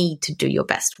you need to do your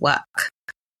best work.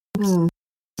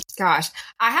 Gosh,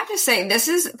 I have to say, this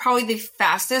is probably the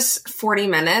fastest 40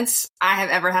 minutes I have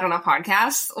ever had on a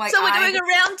podcast. So we're doing a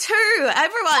round two.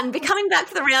 Everyone, be coming back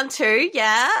for the round two.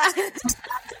 Yeah.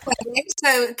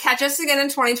 So catch us again in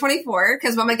 2024,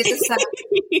 because when we get this set up,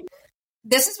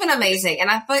 this has been amazing. And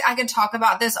I feel like I could talk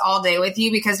about this all day with you,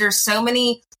 because there's so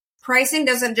many. Pricing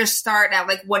doesn't just start at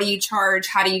like, what do you charge?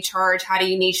 How do you charge? How do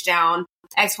you niche down?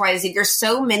 X, Y, Z. There's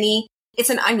so many. It's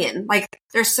an onion. Like,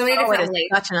 there's so many different layers.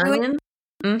 Such an onion.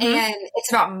 And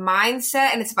it's about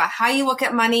mindset, and it's about how you look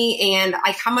at money, and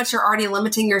like how much you're already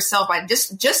limiting yourself by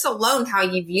just alone how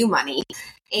you view money.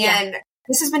 And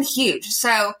this has been huge.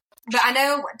 So, but I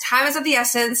know time is of the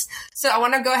essence. So I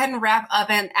want to go ahead and wrap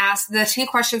up and ask the two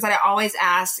questions that I always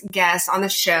ask guests on the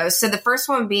show. So the first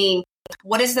one being,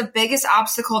 what is the biggest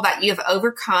obstacle that you have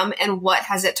overcome, and what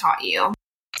has it taught you?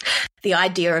 The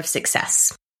idea of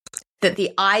success. That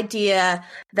the idea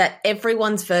that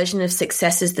everyone's version of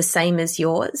success is the same as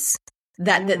yours,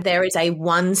 that there is a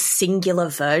one singular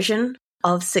version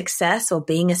of success, or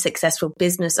being a successful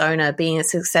business owner, being a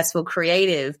successful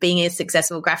creative, being a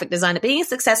successful graphic designer, being a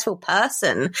successful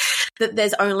person, that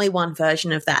there's only one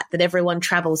version of that everyone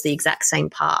travels the exact same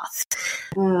path.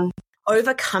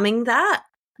 Overcoming that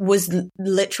was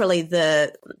literally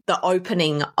the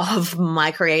opening of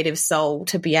my creative soul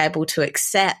to be able to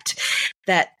accept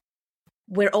that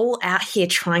we're all out here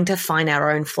trying to find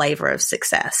our own flavor of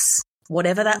success.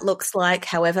 Whatever that looks like,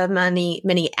 however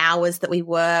many hours that we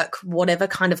work, whatever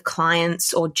kind of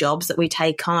clients or jobs that we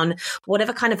take on,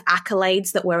 whatever kind of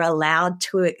accolades that we're allowed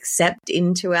to accept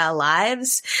into our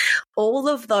lives, all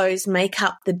of those make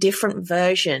up the different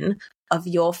version of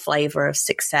your flavor of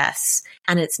success.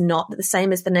 And it's not the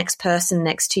same as the next person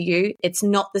next to you. It's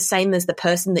not the same as the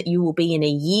person that you will be in a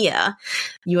year.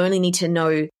 You only need to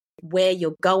know where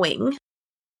you're going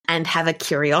and have a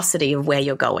curiosity of where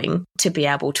you're going to be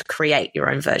able to create your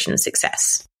own version of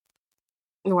success.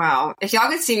 Wow. If y'all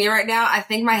could see me right now, I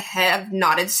think my head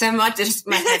nodded so much. It's just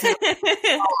my head.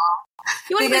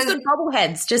 You want those good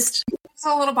bobbleheads, just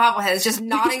a little bobbleheads, just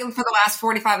nodding them for the last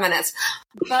 45 minutes.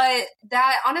 But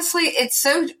that, honestly, it's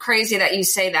so crazy that you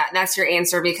say that. And that's your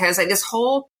answer, because like this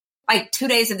whole, 2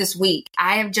 days of this week,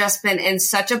 I have just been in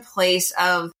such a place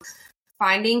of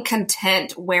finding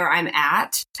content where I'm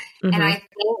at. Mm-hmm. And I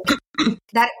think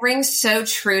that rings so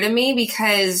true to me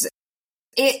because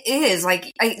it is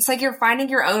like, it's like you're finding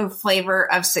your own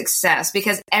flavor of success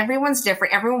because everyone's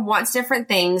different. Everyone wants different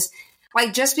things.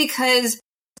 Like just because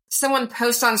someone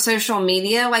posts on social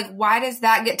media, like why does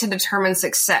that get to determine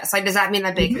success? Like, does that mean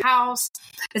a big house?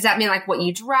 Does that mean like what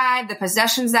you drive, the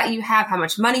possessions that you have, how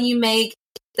much money you make,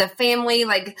 the family,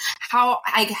 like how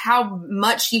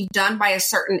much you've done by a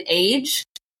certain age?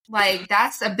 Like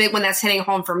that's a big one that's hitting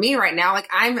home for me right now. Like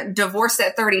I'm divorced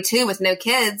at 32 with no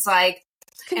kids. Like,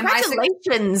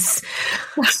 congratulations.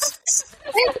 That's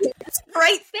a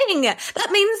great thing. That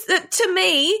means that to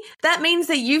me, that means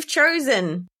that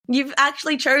you've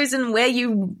actually chosen where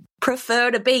you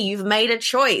prefer to be. You've made a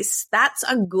choice. That's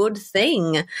a good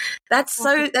thing. That's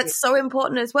so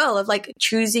important as well, of like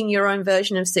choosing your own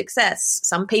version of success.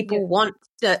 Some people want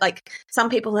to, like, some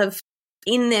people have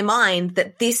in their mind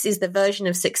that this is the version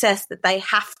of success that they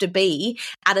have to be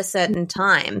at a certain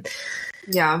time.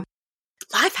 Yeah.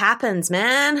 Life happens,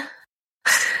 man.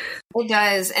 It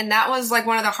does. And that was like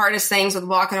one of the hardest things with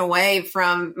walking away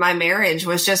from my marriage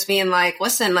was just being like,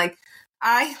 listen, like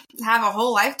I have a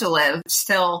whole life to live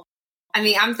still. I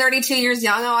mean, I'm 32 years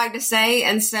young, I like to say.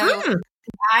 And so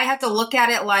I have to look at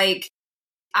it like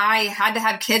I had to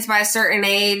have kids by a certain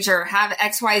age or have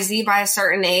XYZ by a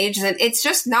certain age. And it's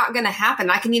just not going to happen.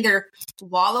 I can either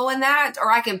wallow in that or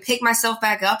I can pick myself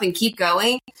back up and keep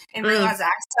going and realize I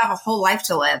still have a whole life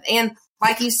to live. And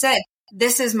like you said,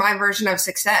 this is my version of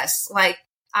success. Like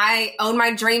I own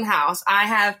my dream house. I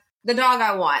have the dog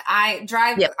I want. I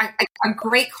drive a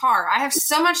great car. I have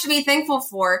so much to be thankful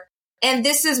for. And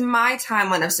this is my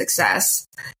timeline of success.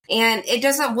 And it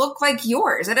doesn't look like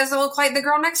yours. It doesn't look like the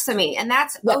girl next to me. And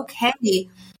that's okay.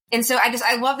 And so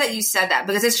I love that you said that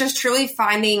because it's just truly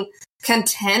finding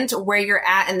content where you're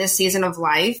at in this season of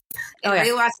life and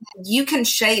realizing that you can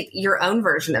shape your own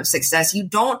version of success. You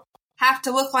don't have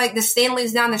to look like the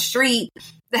Stanleys down the street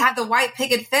that have the white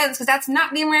picket fence because that's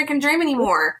not the American dream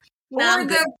anymore. Or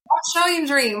the Australian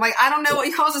dream. Like, I don't know what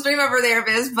y'all's dream over there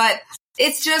is, but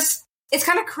it's just, it's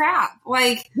kind of crap.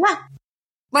 Like,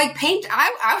 like paint.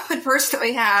 I would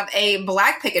personally have a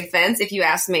black picket fence if you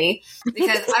ask me,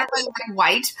 because I don't really like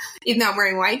white, even though I'm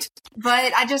wearing white.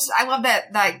 But I love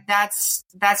that. Like,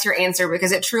 that's your answer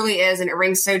because it truly is. And it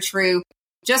rings so true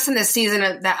just in this season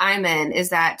that I'm in is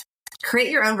that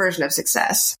create your own version of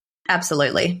success.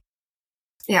 Absolutely.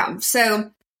 Yeah. So,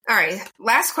 all right.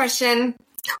 Last question.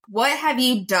 What have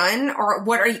you done or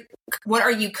what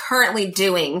are you currently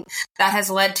doing that has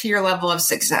led to your level of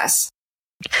success?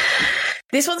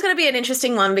 This one's going to be an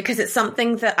interesting one because it's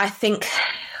something that I think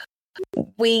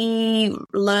we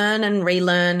learn and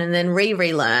relearn and then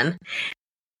relearn.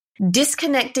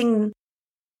 Disconnecting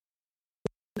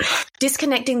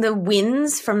the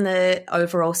wins from the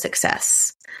overall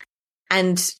success.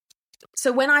 And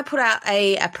so when I put out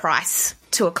a price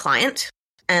to a client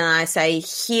and I say,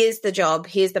 here's the job,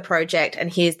 here's the project,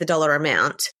 and here's the dollar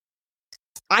amount,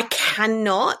 I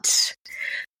cannot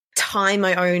tie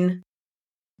my own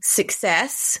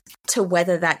success to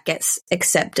whether that gets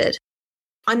accepted.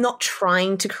 I'm not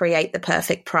trying to create the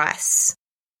perfect price.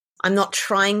 I'm not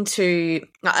trying to,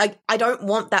 I don't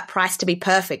want that price to be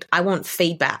perfect. I want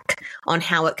feedback on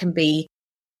how it can be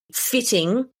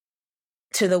fitting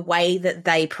to the way that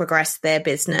they progress their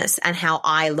business and how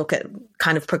I look at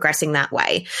kind of progressing that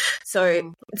way.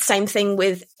 So same thing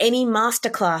with any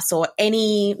masterclass or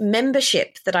any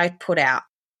membership that I put out.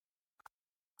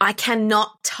 I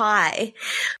cannot tie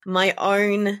my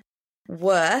own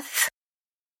worth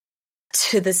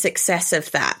to the success of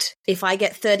that. If I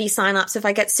get 30 signups, if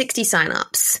I get 60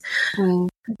 signups,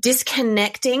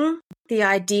 disconnecting the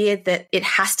idea that it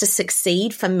has to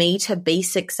succeed for me to be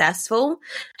successful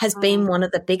has been one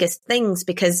of the biggest things,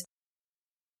 because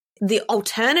the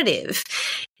alternative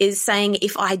is saying,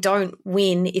 if I don't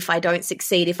win, if I don't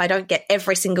succeed, if I don't get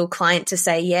every single client to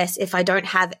say yes, if I don't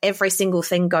have every single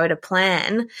thing go to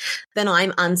plan, then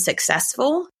I'm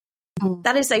unsuccessful.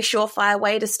 That is a surefire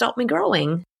way to stop me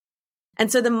growing.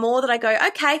 And so the more that I go,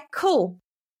 okay, cool.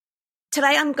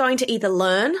 Today I'm going to either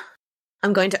learn,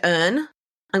 I'm going to earn,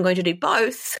 I'm going to do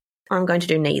both, or I'm going to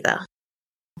do neither.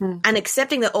 And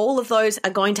accepting that all of those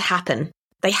are going to happen.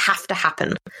 They have to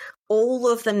happen. All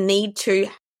of them need to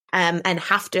and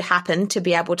have to happen to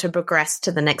be able to progress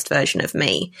to the next version of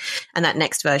me and that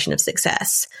next version of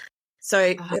success.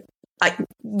 So like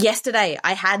yesterday,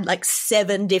 I had like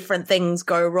 7 different things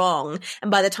go wrong.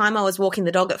 And by the time I was walking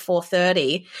the dog at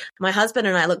 4:30, my husband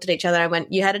and I looked at each other and I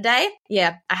went, you had a day?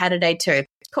 Yeah, I had a day too.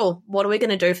 Cool. What are we going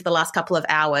to do for the last couple of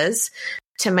hours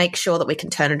to make sure that we can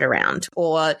turn it around,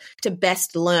 or to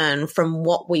best learn from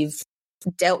what we've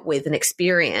dealt with and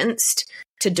experienced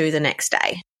to do the next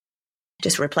day.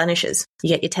 Just replenishes. You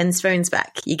get your 10 spoons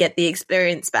back, you get the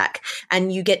experience back,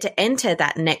 and you get to enter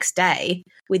that next day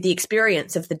with the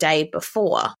experience of the day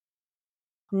before,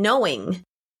 knowing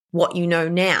what you know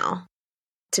now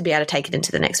to be able to take it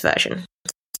into the next version.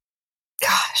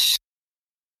 Gosh.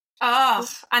 Oh,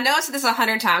 I know I said this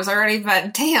 100 times already,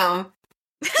 but damn,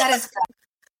 that is good.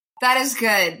 That is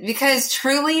good, because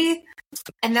truly,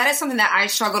 and that is something that I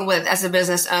struggled with as a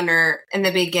business owner in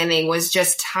the beginning, was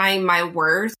just tying my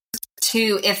worth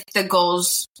to if the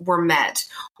goals were met,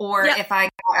 or if I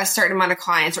got a certain amount of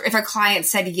clients, or if a client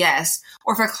said yes,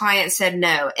 or if a client said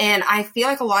no. And I feel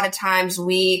like a lot of times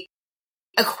we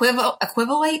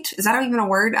equivalate. Is that even a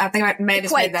word? I think I may have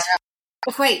just made that up.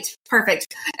 Equate.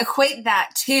 Perfect. Equate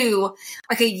that to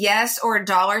like a yes or a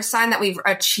dollar sign that we've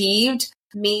achieved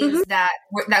means that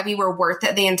we were worth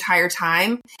it the entire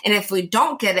time. And if we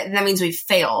don't get it, that means we've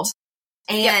failed.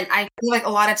 And I feel like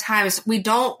a lot of times we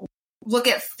don't look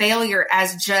at failure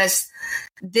as just,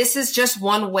 this is just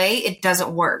one way, it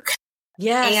doesn't work.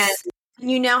 Yes.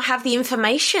 And you now have the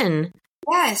information.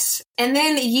 Yes. And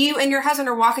then you and your husband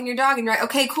are walking your dog and you're like,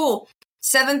 okay, cool.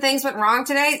 7 things went wrong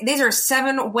today. These are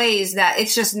 7 ways that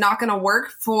it's just not going to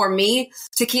work for me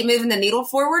to keep moving the needle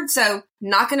forward. So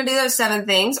not going to do those 7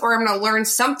 things, or I'm going to learn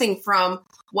something from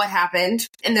what happened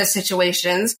in those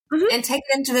situations and take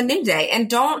it into the new day. And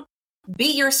don't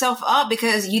beat yourself up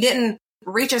because you didn't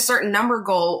reach a certain number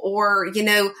goal, or, you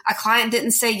know, a client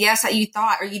didn't say yes that you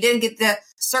thought, or you didn't get the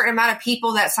certain amount of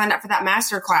people that signed up for that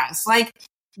masterclass. Like,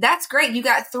 that's great. You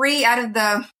got 3 out of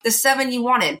the 7 you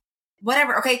wanted.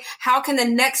 Whatever. Okay. How can the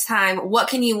next time, what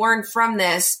can you learn from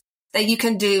this that you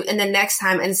can do in the next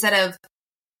time, instead of,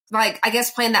 like, I guess,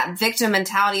 playing that victim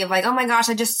mentality of like, oh my gosh,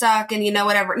 I just suck. And, you know,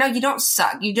 whatever. No, you don't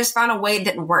suck. You just found a way it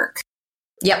didn't work.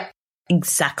 Yep.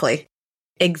 Exactly.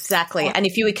 And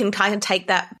if you can kind of take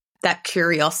that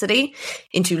curiosity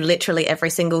into literally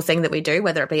every single thing that we do,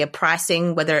 whether it be a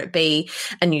pricing, whether it be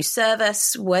a new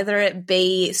service, whether it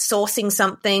be sourcing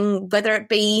something, whether it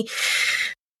be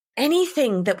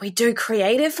anything that we do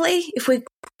creatively, if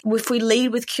we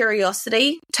lead with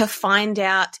curiosity to find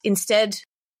out, instead,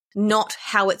 not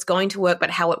how it's going to work, but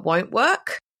how it won't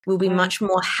work, we'll be much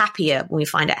more happier when we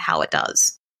find out how it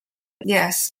does.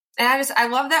 Yes. And I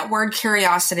love that word,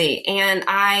 curiosity. And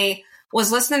I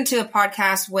was listening to a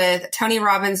podcast with Tony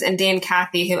Robbins and Dan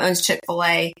Cathy, who owns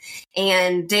Chick-fil-A.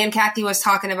 And Dan Cathy was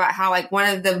talking about how, like,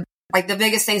 one of the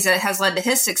biggest things that has led to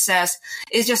his success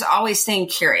is just always staying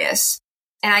curious.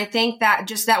 And I think that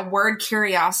just that word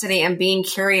curiosity and being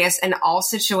curious in all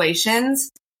situations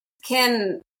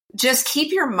can just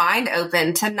keep your mind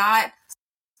open to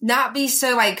not be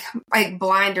so like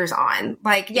blinders on.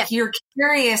 Like, if you're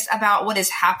curious about what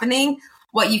is happening,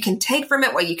 what you can take from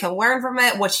it, what you can learn from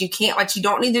it, what you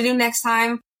don't need to do next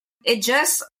time, it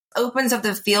just opens up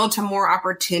the field to more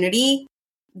opportunity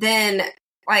than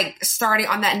like starting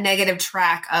on that negative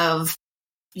track of,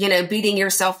 you know, beating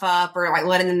yourself up or like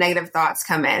letting the negative thoughts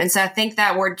come in. And so I think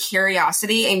that word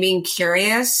curiosity and being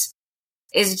curious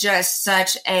is just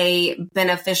such a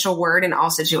beneficial word in all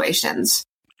situations.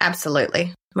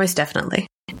 Absolutely. Most definitely.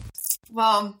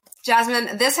 Well,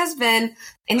 Jasmine, this has been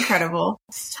incredible.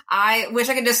 I wish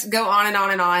I could just go on and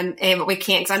on and on, but we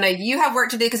can't, because I know you have work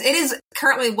to do, because it is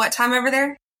currently what time over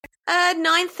there?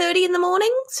 9:30 in the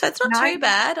morning, so it's not too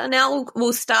bad. And now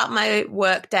we'll start my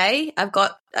work day. I've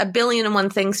got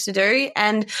 1,000,001 things to do,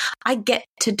 and I get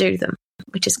to do them,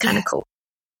 which is kind of cool.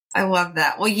 I love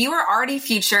that. Well, you are already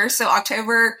future, so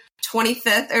October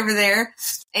 25th over there,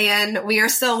 and we are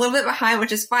still a little bit behind,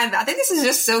 which is fine. But I think this is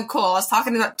just so cool. I was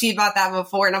talking to you about that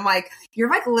before, and I'm like, you're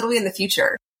like literally in the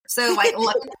future. So, like,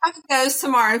 let me know how it goes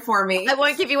tomorrow for me. I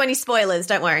won't give you any spoilers.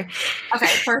 Don't worry. Okay,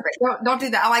 perfect. Don't do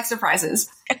that. I like surprises.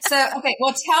 So, okay,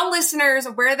 well, tell listeners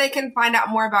where they can find out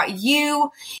more about you,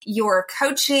 your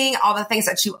coaching, all the things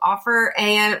that you offer,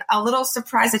 and a little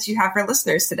surprise that you have for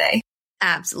listeners today.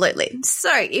 Absolutely.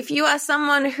 So if you are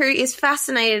someone who is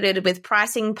fascinated with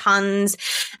pricing, puns,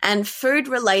 and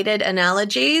food-related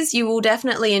analogies, you will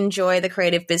definitely enjoy the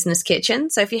Creative Business Kitchen.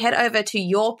 So if you head over to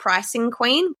Your Pricing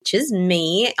Queen, which is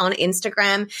me on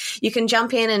Instagram, you can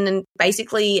jump in and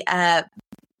basically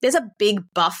there's a big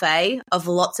buffet of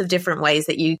lots of different ways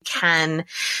that you can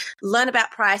learn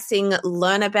about pricing,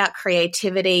 learn about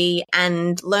creativity,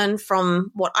 and learn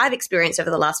from what I've experienced over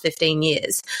the last 15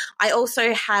 years. I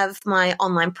also have my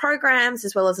online programs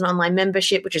as well as an online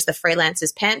membership, which is the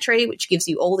Freelancer's Pantry, which gives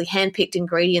you all the handpicked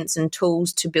ingredients and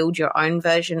tools to build your own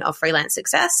version of freelance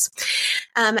success,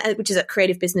 which is at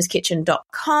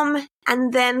creativebusinesskitchen.com.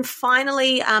 And then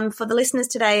finally, for the listeners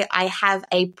today, I have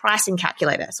a pricing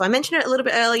calculator. So I mentioned it a little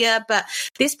bit earlier, but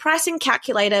this pricing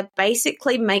calculator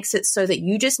basically makes it so that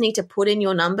you just need to put in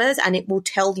your numbers and it will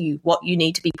tell you what you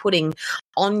need to be putting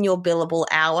on your billable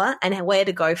hour and where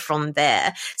to go from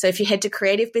there. So if you head to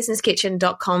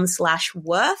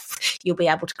creativebusinesskitchen.com/worth, you'll be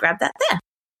able to grab that there.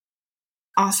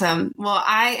 Awesome. Well,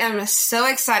 I am so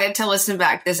excited to listen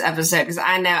back to this episode because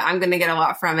I know I'm going to get a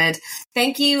lot from it.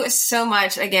 Thank you so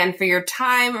much again for your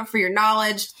time, for your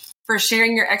knowledge, for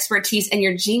sharing your expertise and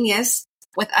your genius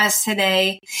with us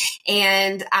today.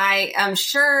 And I am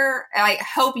sure, I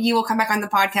hope you will come back on the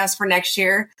podcast for next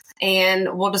year.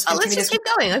 And we'll just let's just keep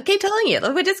going. I keep telling you.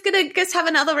 We're just going to have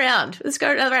another round. Let's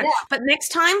go another round. Yeah. But next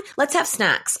time, let's have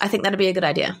snacks. I think that'd be a good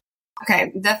idea.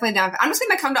 Okay, definitely down. I'm just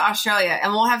going to come to Australia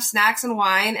and we'll have snacks and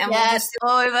wine. And we'll just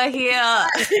over here.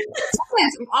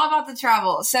 I'm all about the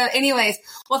travel. So anyways,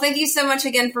 well, thank you so much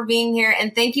again for being here.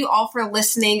 And thank you all for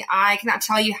listening. I cannot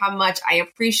tell you how much I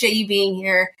appreciate you being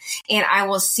here. And I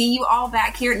will see you all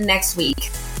back here next week.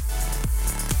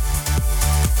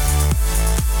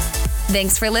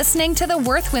 Thanks for listening to the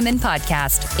Worth Women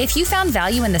podcast. If you found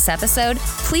value in this episode,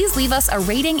 please leave us a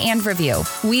rating and review.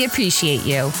 We appreciate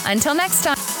you. Until next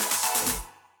time.